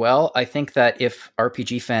 well, I think that if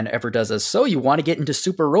RPG Fan ever does a "so you want to get into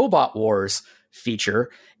Super Robot Wars" feature,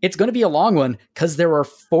 it's going to be a long one because there are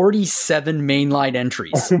 47 mainline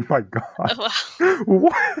entries. Oh my god. Oh, wow.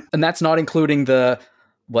 What? And that's not including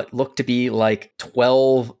what look to be like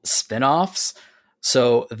 12 spin-offs.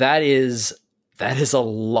 So that is a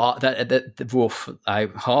lot. Woof,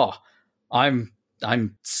 I'm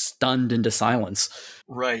stunned into silence.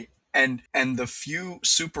 Right. And the few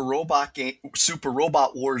Super Robot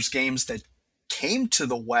Wars games that came to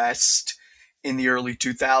the West in the early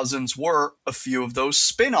 2000s were a few of those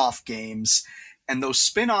spin-off games. And those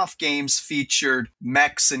spin-off games featured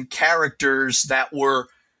mechs and characters that were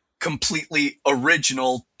completely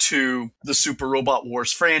original to the Super Robot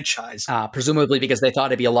Wars franchise. Presumably because they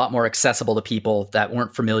thought it'd be a lot more accessible to people that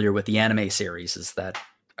weren't familiar with the anime series, is that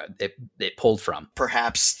it pulled from.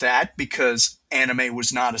 Perhaps that, because anime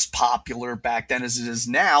was not as popular back then as it is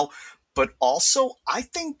now, but also I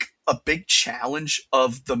think a big challenge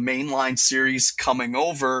of the mainline series coming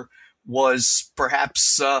over was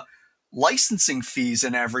perhaps licensing fees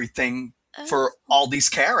and everything for all these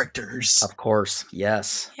characters. Of course,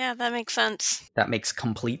 yes. Yeah, that makes sense. That makes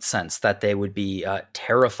complete sense that they would be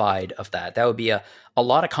terrified of that. That would be a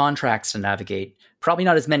lot of contracts to navigate. Probably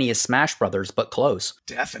not as many as Smash Brothers, but close.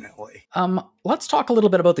 Definitely. Let's talk a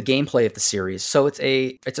little bit about the gameplay of the series. So it's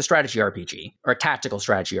a strategy RPG, or a tactical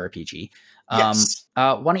strategy RPG. Yes.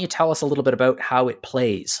 Why don't you tell us a little bit about how it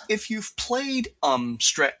plays? If you've played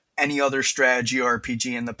any other strategy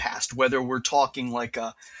RPG in the past, whether we're talking like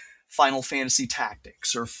a Final Fantasy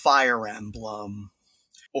Tactics or Fire Emblem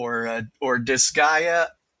or Disgaea,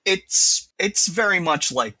 it's very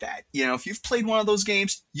much like that. If you've played one of those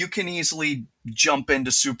games, you can easily jump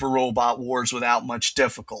into Super Robot Wars without much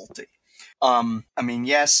difficulty.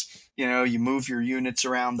 Yes, you move your units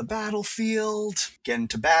around the battlefield, get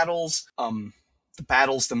into battles. The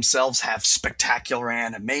battles themselves have spectacular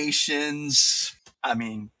animations.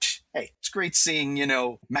 Hey, it's great seeing,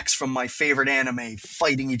 mechs from my favorite anime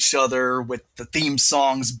fighting each other with the theme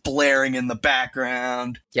songs blaring in the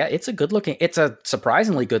background. Yeah, it's a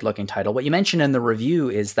surprisingly good looking title. What you mentioned in the review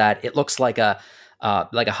is that it looks like a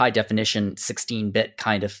high definition 16-bit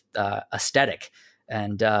kind of aesthetic.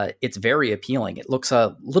 And it's very appealing. It looks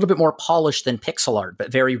a little bit more polished than pixel art,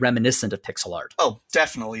 but very reminiscent of pixel art. Oh,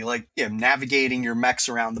 definitely. Like, yeah, navigating your mechs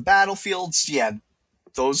around the battlefields, yeah,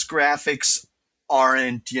 those graphics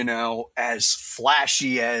aren't, as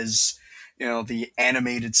flashy as, the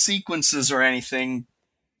animated sequences or anything.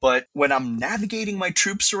 But when I'm navigating my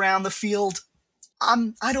troops around the field,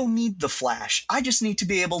 I don't need the flash. I just need to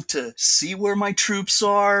be able to see where my troops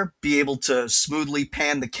are, be able to smoothly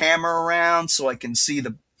pan the camera around so I can see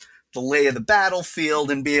the lay of the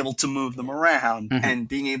battlefield and be able to move them around, and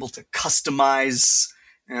being able to customize,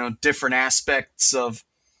 different aspects of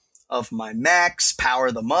my mechs,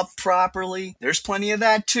 power them up properly. There's plenty of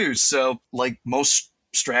that too. So, like most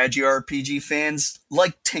strategy RPG fans,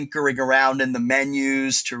 like tinkering around in the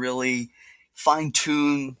menus to really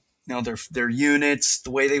fine-tune their units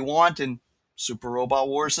the way they want, and Super Robot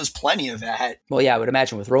Wars has plenty of that. Well, yeah, I would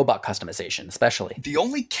imagine with robot customization, especially. The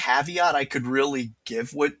only caveat I could really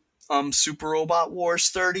give with Super Robot Wars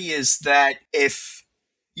 30 is that if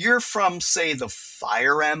you're from, say, the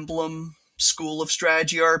Fire Emblem school of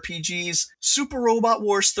strategy RPGs, Super Robot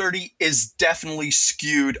Wars 30 is definitely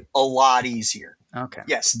skewed a lot easier. Okay.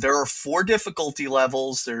 Yes, there are 4 difficulty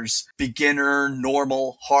levels. There's beginner,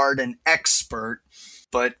 normal, hard, and expert,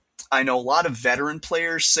 but I know a lot of veteran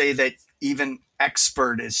players say that even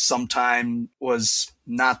expert was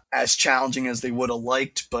not as challenging as they would have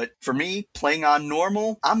liked. But for me, playing on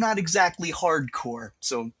normal, I'm not exactly hardcore.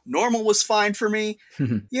 So normal was fine for me.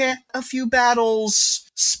 Yeah, a few battles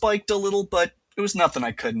spiked a little, but it was nothing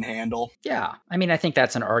I couldn't handle. Yeah. I mean, I think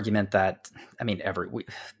that's an argument that,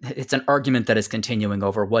 it's an argument that is continuing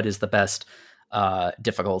over what is the best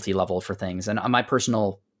difficulty level for things. And my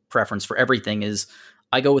personal preference for everything is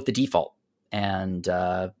I go with the default. And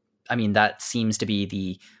that seems to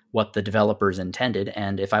be what the developers intended.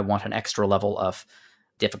 And if I want an extra level of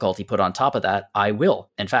difficulty put on top of that, I will.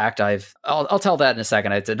 In fact, I'll tell that in a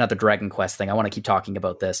second. It's another Dragon Quest thing. I want to keep talking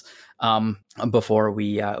about this before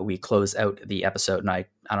we close out the episode, and I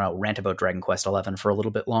don't know, rant about Dragon Quest 11 for a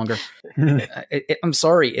little bit longer. I'm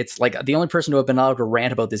sorry. It's like the only person who I've been able to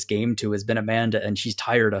rant about this game to has been Amanda, and she's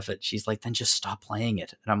tired of it. She's like, then just stop playing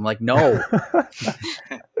it. And I'm like, no.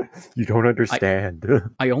 You don't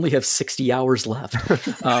understand. I only have 60 hours left.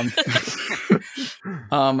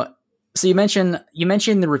 So you mentioned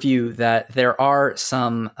in the review that there are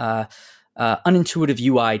some unintuitive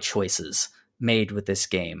UI choices made with this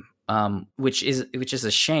game, which is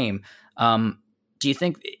a shame. Do you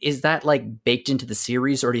think, is that like baked into the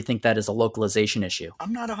series, or do you think that is a localization issue?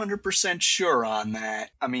 I'm not 100% sure on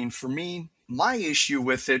that. I mean, for me, my issue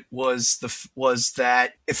with it was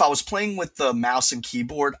that if I was playing with the mouse and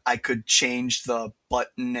keyboard, I could change the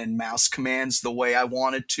button and mouse commands the way I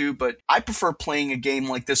wanted to, but I prefer playing a game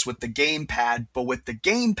like this with the gamepad, but with the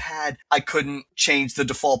gamepad, I couldn't change the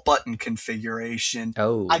default button configuration.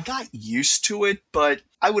 Oh. I got used to it, but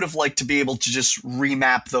I would have liked to be able to just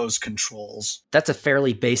remap those controls. That's a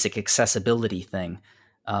fairly basic accessibility thing,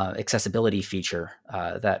 accessibility feature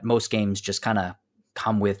that most games just kind of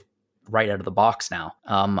come with right out of the box now.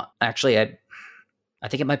 Actually, I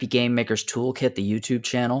think it might be Game Maker's Toolkit, the YouTube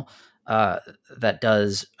channel, that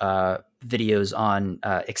does videos on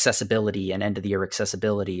accessibility and end-of-the-year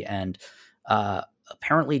accessibility. And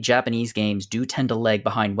apparently Japanese games do tend to lag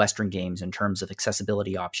behind Western games in terms of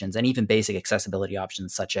accessibility options, and even basic accessibility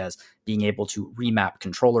options such as being able to remap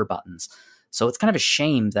controller buttons. So it's kind of a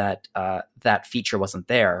shame that that feature wasn't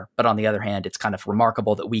there. But on the other hand, it's kind of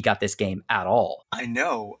remarkable that we got this game at all. I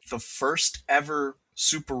know. The first ever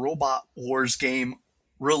Super Robot Wars game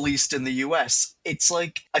released in the US. It's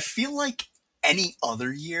like, I feel like any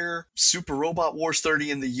other year, Super Robot Wars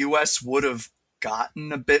 30 in the US would have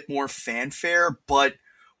gotten a bit more fanfare, but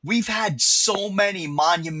we've had so many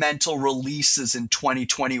monumental releases in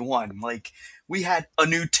 2021. Like, we had a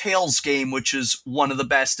new Tales game, which is one of the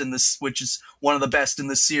best in the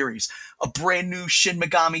series. A brand new Shin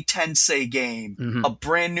Megami Tensei game. A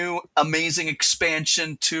brand new amazing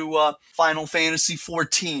expansion to Final Fantasy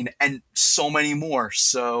XIV, and so many more.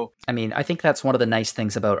 So, I mean, I think that's one of the nice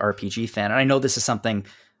things about RPG Fan. And I know this is something,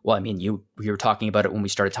 well, I mean, you were talking about it when we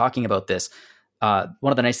started talking about this. One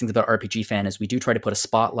of the nice things about RPG Fan is we do try to put a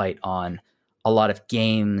spotlight on a lot of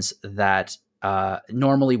games that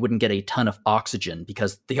normally wouldn't get a ton of oxygen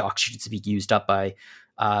because the oxygen to be used up by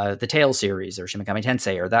the Tales series or Shin Megami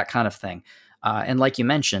Tensei or that kind of thing. And like you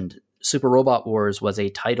mentioned, Super Robot Wars was a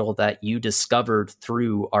title that you discovered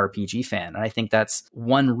through RPG Fan. And I think that's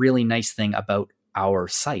one really nice thing about our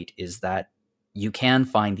site, is that you can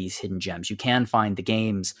find these hidden gems. You can find the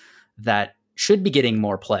games that should be getting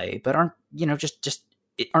more play, but aren't, just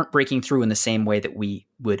aren't breaking through in the same way that we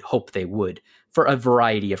would hope they would for a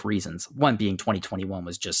variety of reasons. One being 2021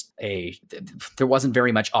 was just there wasn't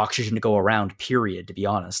very much oxygen to go around, period, to be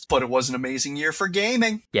honest. But it was an amazing year for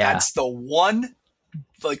gaming. Yeah. That's the one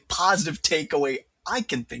positive takeaway I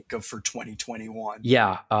can think of for 2021.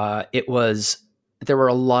 Yeah, there were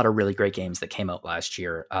a lot of really great games that came out last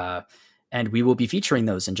year. And we will be featuring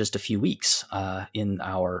those in just a few weeks in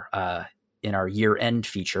our year-end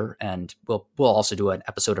feature, and we'll also do an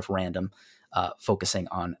episode of Random focusing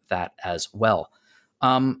on that as well.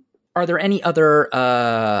 Are there any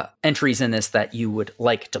other entries in this that you would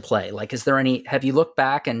like to play? Like, have you looked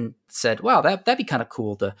back and said, wow, that'd be kind of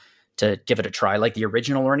cool to give it a try, like the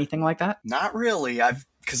original or anything like that? Not really.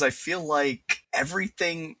 Because I feel like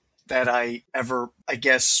everything that I ever, I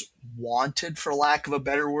guess, wanted, for lack of a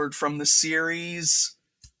better word, from the series,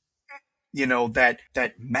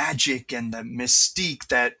 that magic and the mystique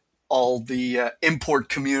that all the import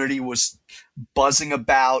community was buzzing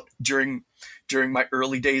about during my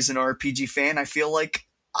early days in RPG fan, I feel like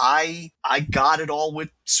I got it all with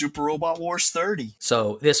Super Robot Wars 30.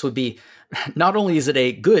 So this would be, not only is it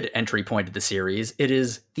a good entry point of the series, it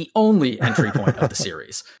is the only entry point of the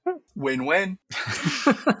series. Win-win.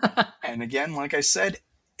 And again, like I said,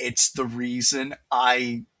 it's the reason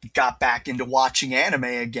I got back into watching anime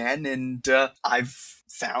again, and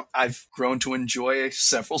I've grown to enjoy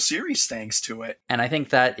several series thanks to it. And I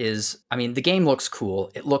think that is, the game looks cool.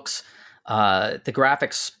 It looks, the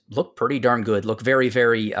graphics look pretty darn good, look very,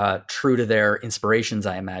 very true to their inspirations,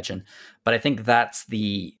 I imagine. But I think that's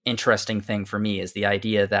the interesting thing for me, is the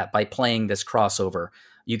idea that by playing this crossover,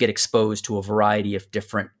 you get exposed to a variety of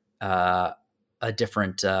different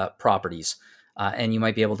properties. And you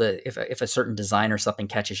might be able to, if a certain design or something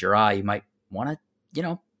catches your eye, you might want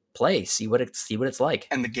to, play, see what it's like.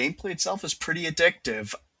 And the gameplay itself is pretty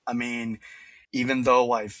addictive. Even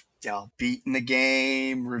though I've beaten the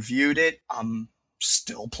game, reviewed it, I'm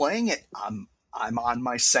still playing it. I'm on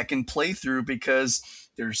my second playthrough because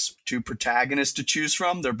there's two protagonists to choose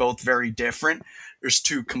from. They're both very different. There's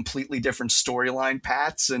two completely different storyline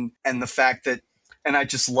paths, and the fact that, and I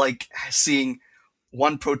just like seeing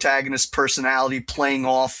one protagonist personality playing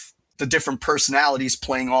off the different personalities,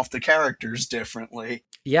 playing off the characters differently.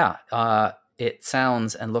 Yeah, it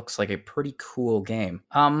sounds and looks like a pretty cool game.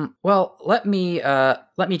 Well, let me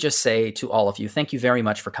just say to all of you, thank you very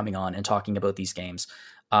much for coming on and talking about these games.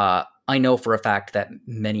 I know for a fact that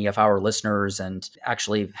many of our listeners, and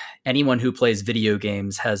actually anyone who plays video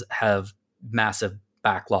games, have massive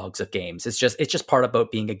backlogs of games. It's just part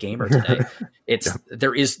about being a gamer today.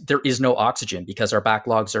 There is no oxygen because our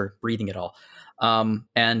backlogs are breathing it all.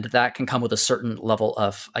 And that can come with a certain level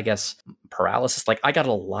of, I guess, paralysis. Like, I got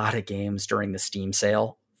a lot of games during the Steam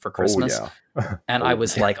sale for Christmas. Oh, yeah. And I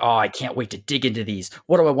was like, I can't wait to dig into these.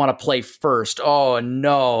 What do I want to play first? Oh,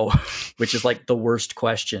 no. Which is like the worst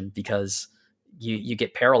question, because you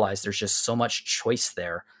get paralyzed. There's just so much choice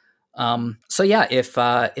there. So yeah, if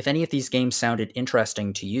any of these games sounded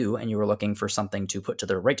interesting to you and you were looking for something to put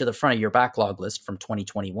right to the front of your backlog list from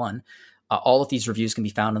 2021, all of these reviews can be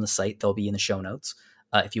found on the site. They'll be in the show notes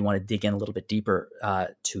if you want to dig in a little bit deeper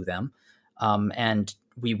to them. And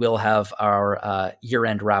we will have our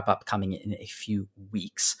year-end wrap-up coming in a few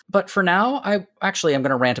weeks. But for now, I'm going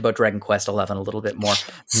to rant about Dragon Quest XI a little bit more.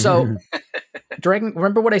 So,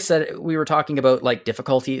 remember what I said? We were talking about like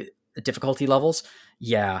difficulty levels.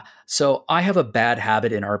 Yeah. So I have a bad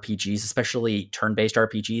habit in RPGs, especially turn-based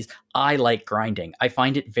RPGs. I like grinding. I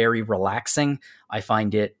find it very relaxing. I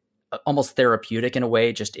find it almost therapeutic in a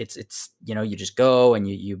way. Just it's you just go and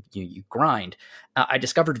you grind. I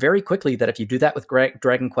discovered very quickly that if you do that with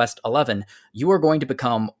Dragon Quest XI, you are going to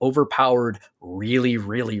become overpowered really,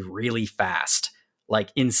 really, really fast.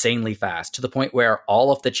 Like insanely fast, to the point where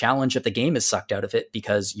all of the challenge of the game is sucked out of it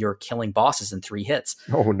because you're killing bosses in 3 hits.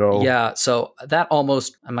 Oh no. Yeah, so that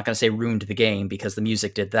almost, I'm not going to say ruined the game because the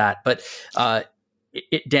music did that, but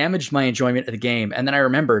it damaged my enjoyment of the game. And then I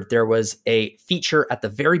remembered there was a feature at the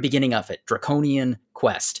very beginning of it, Draconian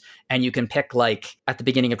Quest, and you can pick, like at the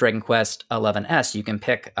beginning of Dragon Quest XI's, you can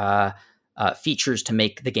pick features to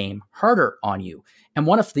make the game harder on you. And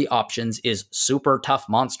one of the options is super tough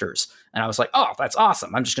monsters. And I was like, oh, that's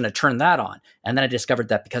awesome. I'm just going to turn that on. And then I discovered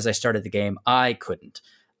that because I started the game, I couldn't.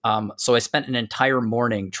 So I spent an entire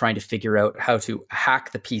morning trying to figure out how to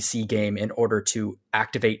hack the PC game in order to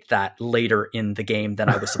activate that later in the game than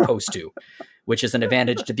I was supposed to, which is an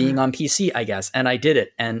advantage to being on PC, I guess. And I did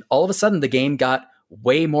it. And all of a sudden the game got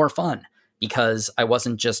way more fun because I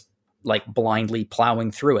wasn't just like blindly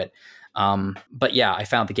plowing through it. But yeah, I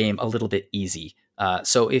found the game a little bit easy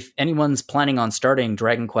So if anyone's planning on starting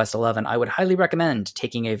Dragon Quest XI, I would highly recommend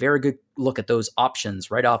taking a very good look at those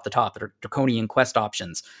options right off the top, the Draconian Quest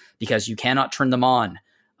options, because you cannot turn them on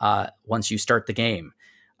once you start the game,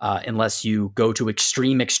 unless you go to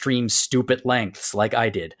extreme stupid lengths like I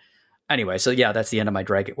did. Anyway, so yeah, that's the end of my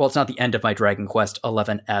Dragon. Well, it's not the end of my Dragon Quest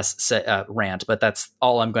XI's rant, but that's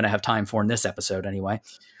all I'm going to have time for in this episode anyway.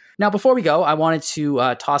 Now, before we go, I wanted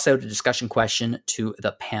to toss out a discussion question to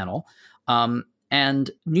the panel.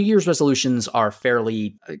 And New Year's resolutions are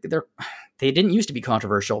they didn't used to be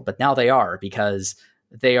controversial, but now they are, because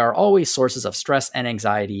they are always sources of stress and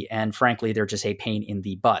anxiety. And frankly, they're just a pain in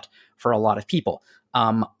the butt for a lot of people.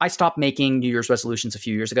 I stopped making New Year's resolutions a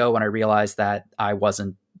few years ago when I realized that I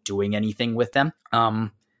wasn't doing anything with them.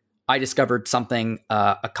 I discovered something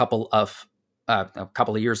a couple of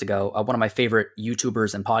years ago. One of my favorite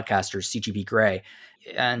YouTubers and podcasters, CGB Grey,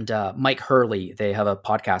 and Mike Hurley, they have a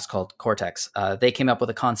podcast called Cortex. They came up with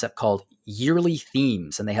a concept called yearly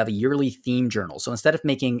themes, and they have a yearly theme journal. So instead of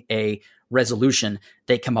making a resolution,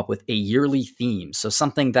 they come up with a yearly theme. So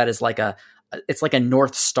something that is it's like a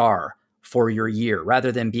North Star for your year,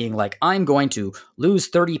 rather than being like, I'm going to lose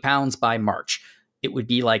 30 pounds by March. It would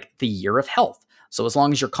be like the year of health. So as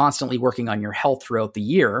long as you're constantly working on your health throughout the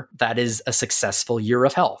year, that is a successful year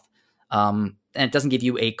of health. And it doesn't give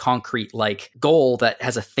you a concrete goal that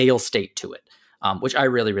has a fail state to it, which I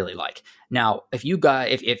really, really like. Now, if you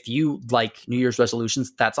like New Year's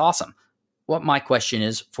resolutions, that's awesome. What my question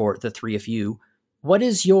is for the three of you, what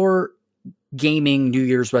is your gaming New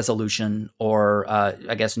Year's resolution, or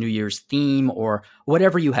I guess New Year's theme, or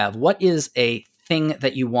whatever you have? What is a thing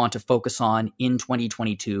that you want to focus on in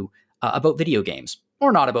 2022 about video games,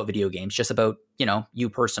 or not about video games, just about, you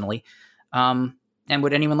personally? And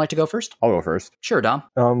would anyone like to go first? I'll go first. Sure, Dom.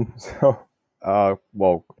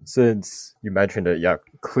 Well, since you mentioned it, yeah,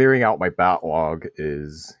 clearing out my backlog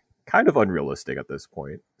is kind of unrealistic at this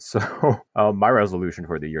point. So my resolution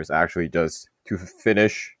for the year is actually just to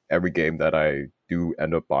finish every game that I do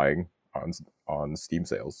end up buying on Steam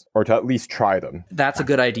sales, or to at least try them. That's a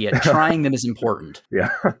good idea. Trying them is important. Yeah.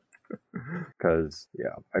 Because,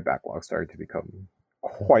 yeah, my backlog started to become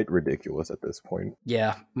quite ridiculous at this point.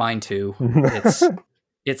 Yeah, mine too.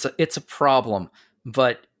 It's a problem,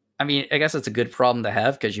 but I mean, I guess it's a good problem to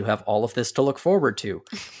have, because you have all of this to look forward to.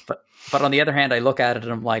 But on the other hand, I look at it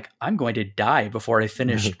and I'm like, I'm going to die before I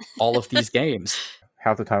finish all of these games.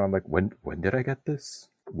 Half the time I'm like, when did I get this?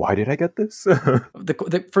 Why did I get this?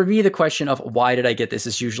 For me, the question of why did I get this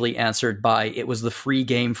is usually answered by, it was the free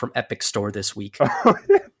game from Epic Store this week.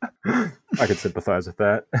 I can sympathize with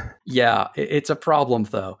that. Yeah, it's a problem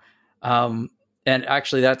though. And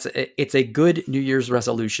actually it's a good New Year's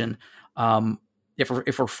resolution. If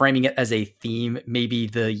we're framing it as a theme, maybe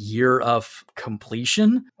the year of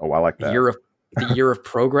completion. Oh, I like that. The year of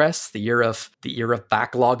progress, the year of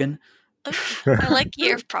backlogging. I like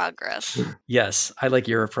year of progress. Yes, I like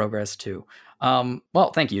year of progress too.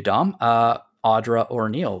 Well, thank you, Dom. Audra or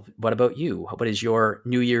Neil, what about you? What is your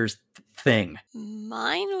New Year's thing?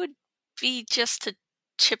 Mine would be just to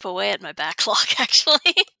chip away at my backlog, actually.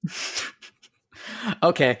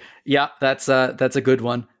 Okay, yeah, that's a good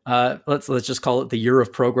one. Let's just call it the year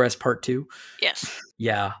of progress part 2. Yes.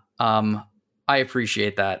 Yeah. I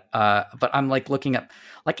appreciate that. But I'm looking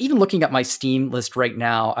at my Steam list right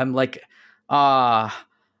now. I'm like, I'm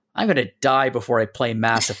gonna die before I play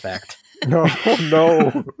Mass Effect.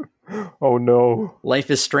 No. Oh no.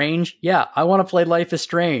 Life is Strange. Yeah, I want to play Life is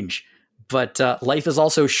Strange, but life is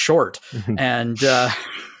also short. And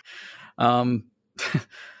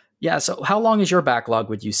yeah. So how long is your backlog,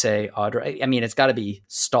 would you say, Audra? I mean, it's got to be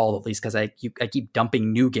stalled at least, because I keep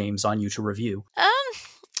dumping new games on you to review.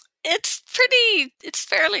 It's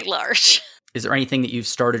fairly large. Is there anything that you've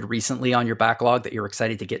started recently on your backlog that you're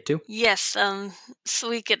excited to get to? Yes,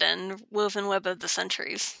 Suikoden, Woven Web of the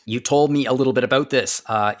Centuries. You told me a little bit about this.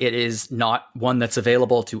 It is not one that's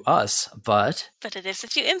available to us, but it is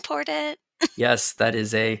if you import it. Yes, that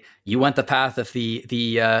is you went the path of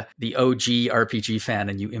the OG RPG fan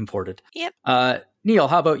and you imported. Yep. Neil,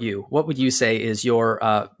 how about you? What would you say is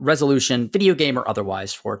your resolution, video game or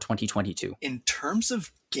otherwise, for 2022? In terms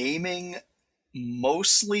of gaming,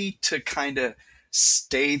 mostly to kind of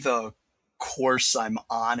stay the course I'm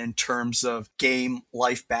on in terms of game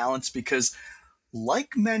life balance, because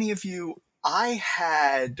like many of you, I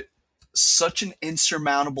had such an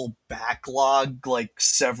insurmountable backlog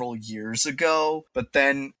several years ago, but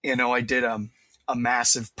then I did a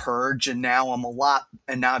massive purge, and now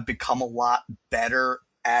I've become a lot better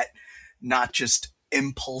at not just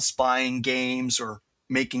impulse buying games or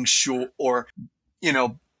making sure, or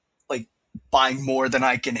buying more than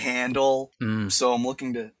I can handle. Mm. So I'm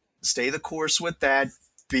looking to stay the course with that,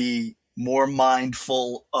 be more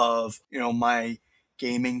mindful of, my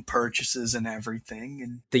gaming purchases and everything.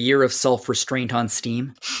 And The year of self-restraint on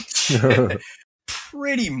Steam.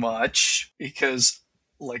 pretty much, because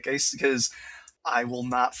I will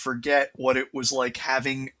not forget what it was like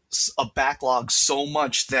having a backlog so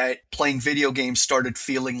much that playing video games started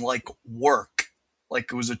feeling like work,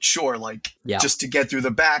 like it was a chore, just to get through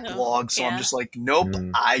the backlog. So I'm just like, nope,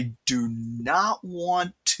 I do not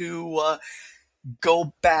want to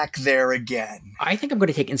go back there again. I think I'm going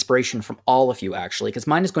to take inspiration from all of you, actually, because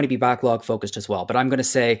mine is going to be backlog focused as well. But I'm going to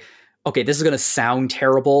say, okay, this is going to sound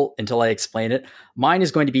terrible until I explain it. Mine is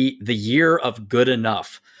going to be the year of good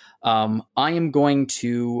enough. I am going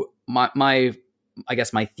to, I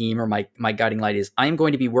guess my theme or my guiding light is I am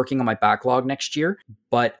going to be working on my backlog next year,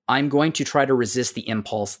 but I'm going to try to resist the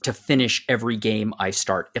impulse to finish every game I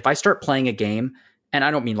start. If I start playing a game, and I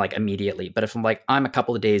don't mean like immediately, but if I'm a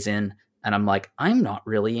couple of days in and I'm like, I'm not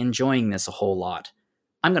really enjoying this a whole lot,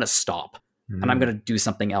 I'm going to stop and I'm going to do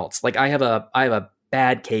something else. Like I have a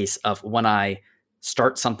bad case of when I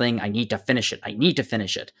start something, I need to finish it.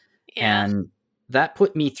 Yeah. And that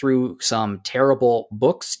put me through some terrible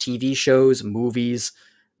books, TV shows, movies.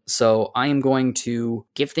 So I am going to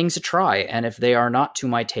give things a try. And if they are not to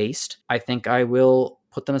my taste, I think I will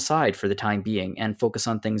put them aside for the time being and focus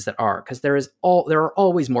on things that are. Because there are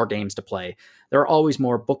always more games to play. There are always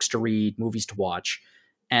more books to read, movies to watch.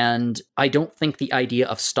 And I don't think the idea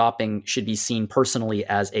of stopping should be seen personally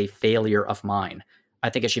as a failure of mine. I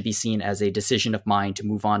think it should be seen as a decision of mine to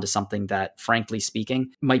move on to something that, frankly speaking,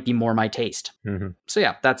 might be more my taste. Mm-hmm. So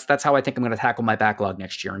yeah, that's how I think I'm going to tackle my backlog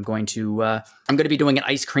next year. I'm going to be doing an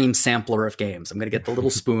ice cream sampler of games. I'm going to get the little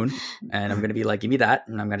spoon and I'm going to be like, give me that.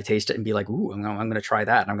 And I'm going to taste it and be like, ooh, I'm going to try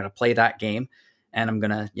that. And I'm going to play that game. And I'm going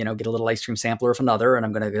to, get a little ice cream sampler of another. And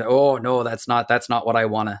I'm going to go, oh no, that's not what I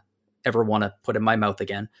ever want to put in my mouth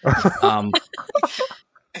again.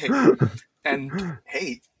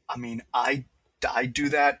 Hey, I mean, I do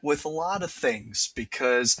that with a lot of things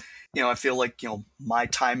because, I feel like, my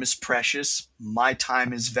time is precious. My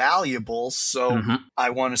time is valuable. So I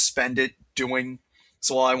want to spend it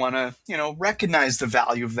I want to, recognize the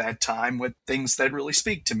value of that time with things that really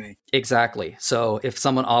speak to me. Exactly. So if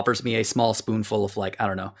someone offers me a small spoonful of I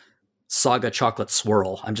don't know, Saga chocolate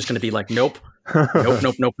swirl, I'm just going to be like, nope,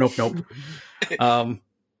 nope.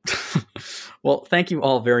 Well, thank you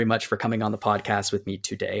all very much for coming on the podcast with me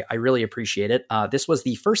today. I really appreciate it. This was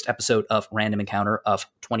the first episode of Random Encounter of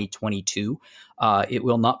 2022. It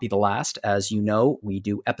will not be the last. As you know, we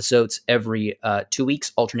do episodes every 2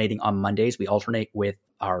 weeks, alternating on Mondays. We alternate with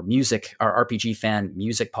our RPG fan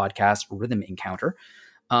music podcast, Rhythm Encounter.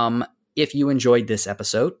 If you enjoyed this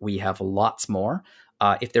episode, we have lots more.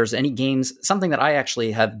 If there's any games, something that I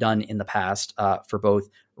actually have done in the past for both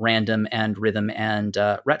Random and Rhythm and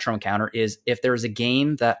Retro Encounter is if there's a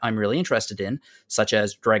game that I'm really interested in, such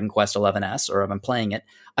as Dragon Quest XI-S, or if I'm playing it,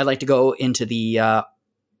 I'd like to go into the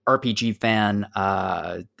RPG fan,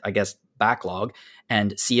 backlog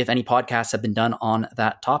and see if any podcasts have been done on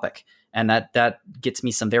that topic. And that gets me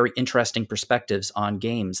some very interesting perspectives on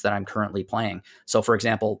games that I'm currently playing. So, for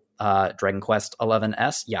example, Dragon Quest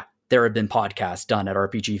XI-S, there have been podcasts done at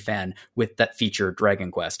RPG Fan with that feature Dragon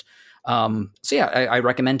Quest. I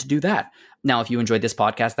recommend to do that. Now, if you enjoyed this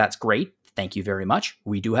podcast, that's great. Thank you very much.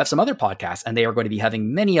 We do have some other podcasts, and they are going to be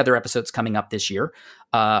having many other episodes coming up this year.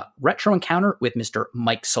 Retro Encounter with Mr.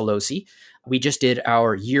 Mike Solosi. We just did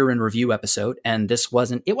our year in review episode, and it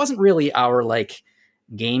wasn't really our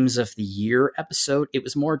games of the year episode. It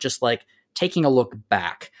was more just taking a look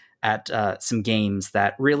back at some games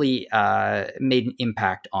that really made an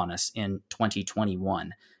impact on us in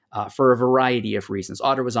 2021 for a variety of reasons.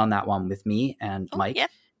 Otter was on that one with me and Mike.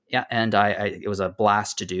 Yeah, and it was a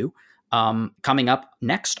blast to do. Coming up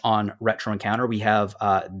next on Retro Encounter, we have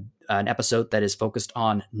an episode that is focused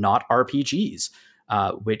on not RPGs,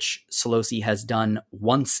 which Solosi has done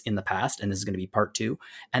once in the past, and this is going to be part 2.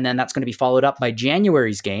 And then that's going to be followed up by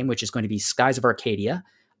January's game, which is going to be Skies of Arcadia.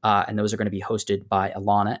 And those are going to be hosted by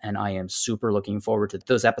Alana, and I am super looking forward to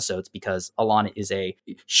those episodes because Alana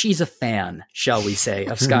she's a fan, shall we say,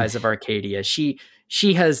 of Skies of Arcadia. She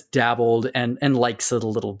has dabbled and likes it a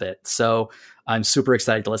little bit. So I'm super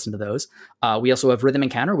excited to listen to those. We also have Rhythm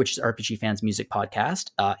Encounter, which is RPG Fans Music Podcast.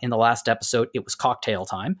 In the last episode, it was cocktail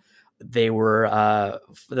time. They were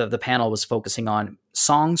the panel was focusing on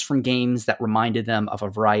songs from games that reminded them of a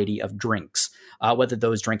variety of drinks, whether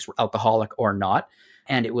those drinks were alcoholic or not.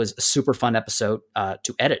 And it was a super fun episode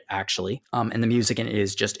to edit, actually. And the music in it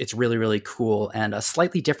it's really, really cool and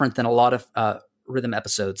slightly different than a lot of Rhythm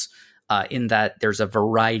episodes. in that there's a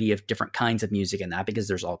variety of different kinds of music in that because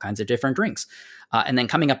there's all kinds of different drinks. And then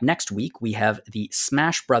coming up next week, we have the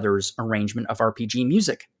Smash Brothers arrangement of RPG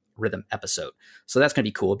music rhythm episode. So that's going to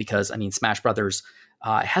be cool because, I mean, Smash Brothers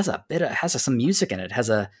has some music in it, has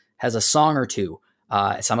a song or two,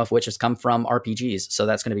 some of which has come from RPGs. So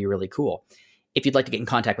that's going to be really cool. If you'd like to get in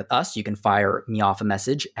contact with us, you can fire me off a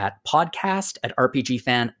message at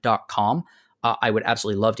podcast@rpgfan.com. I would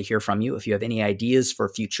absolutely love to hear from you. If you have any ideas for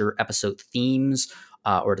future episode themes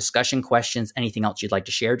or discussion questions, anything else you'd like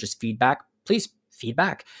to share, just feedback, please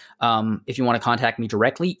feedback. If you want to contact me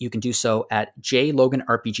directly, you can do so at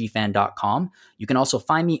jloganrpgfan.com. You can also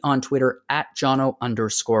find me on Twitter at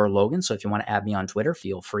jono_Logan. So if you want to add me on Twitter,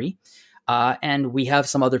 feel free. And we have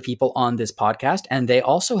some other people on this podcast, and they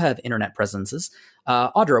also have internet presences.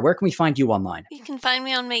 Audra, where can we find you online? You can find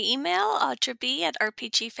me on my email,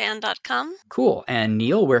 audrab@rpgfan.com. Cool. And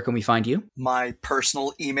Neil, where can we find you? My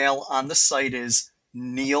personal email on the site is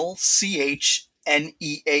Neal, CHNEALCH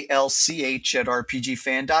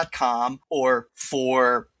 @rpgfan.com, or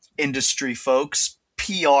for industry folks,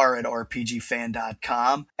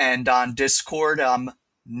 PR@rpgfan.com. And on Discord, I'm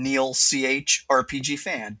Neal CH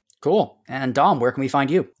RPGFan. Cool. And Dom, where can we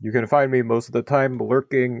find you? You can find me most of the time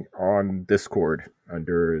lurking on Discord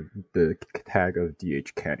under the tag of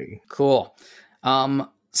DH Kenny. Cool.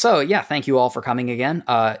 So yeah, thank you all for coming again.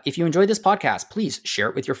 If you enjoyed this podcast, please share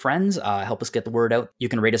it with your friends. Help us get the word out. You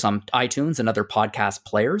can rate us on iTunes and other podcast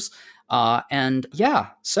players. And yeah,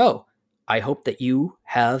 so I hope that you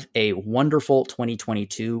have a wonderful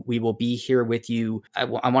 2022. We will be here with you. I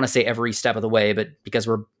want to say every step of the way, but because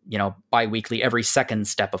we're, bi-weekly, every second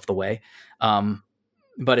step of the way.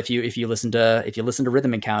 But if you listen to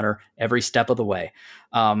Rhythm Encounter, every step of the way.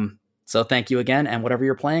 So thank you again. And whatever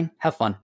you're playing, have fun.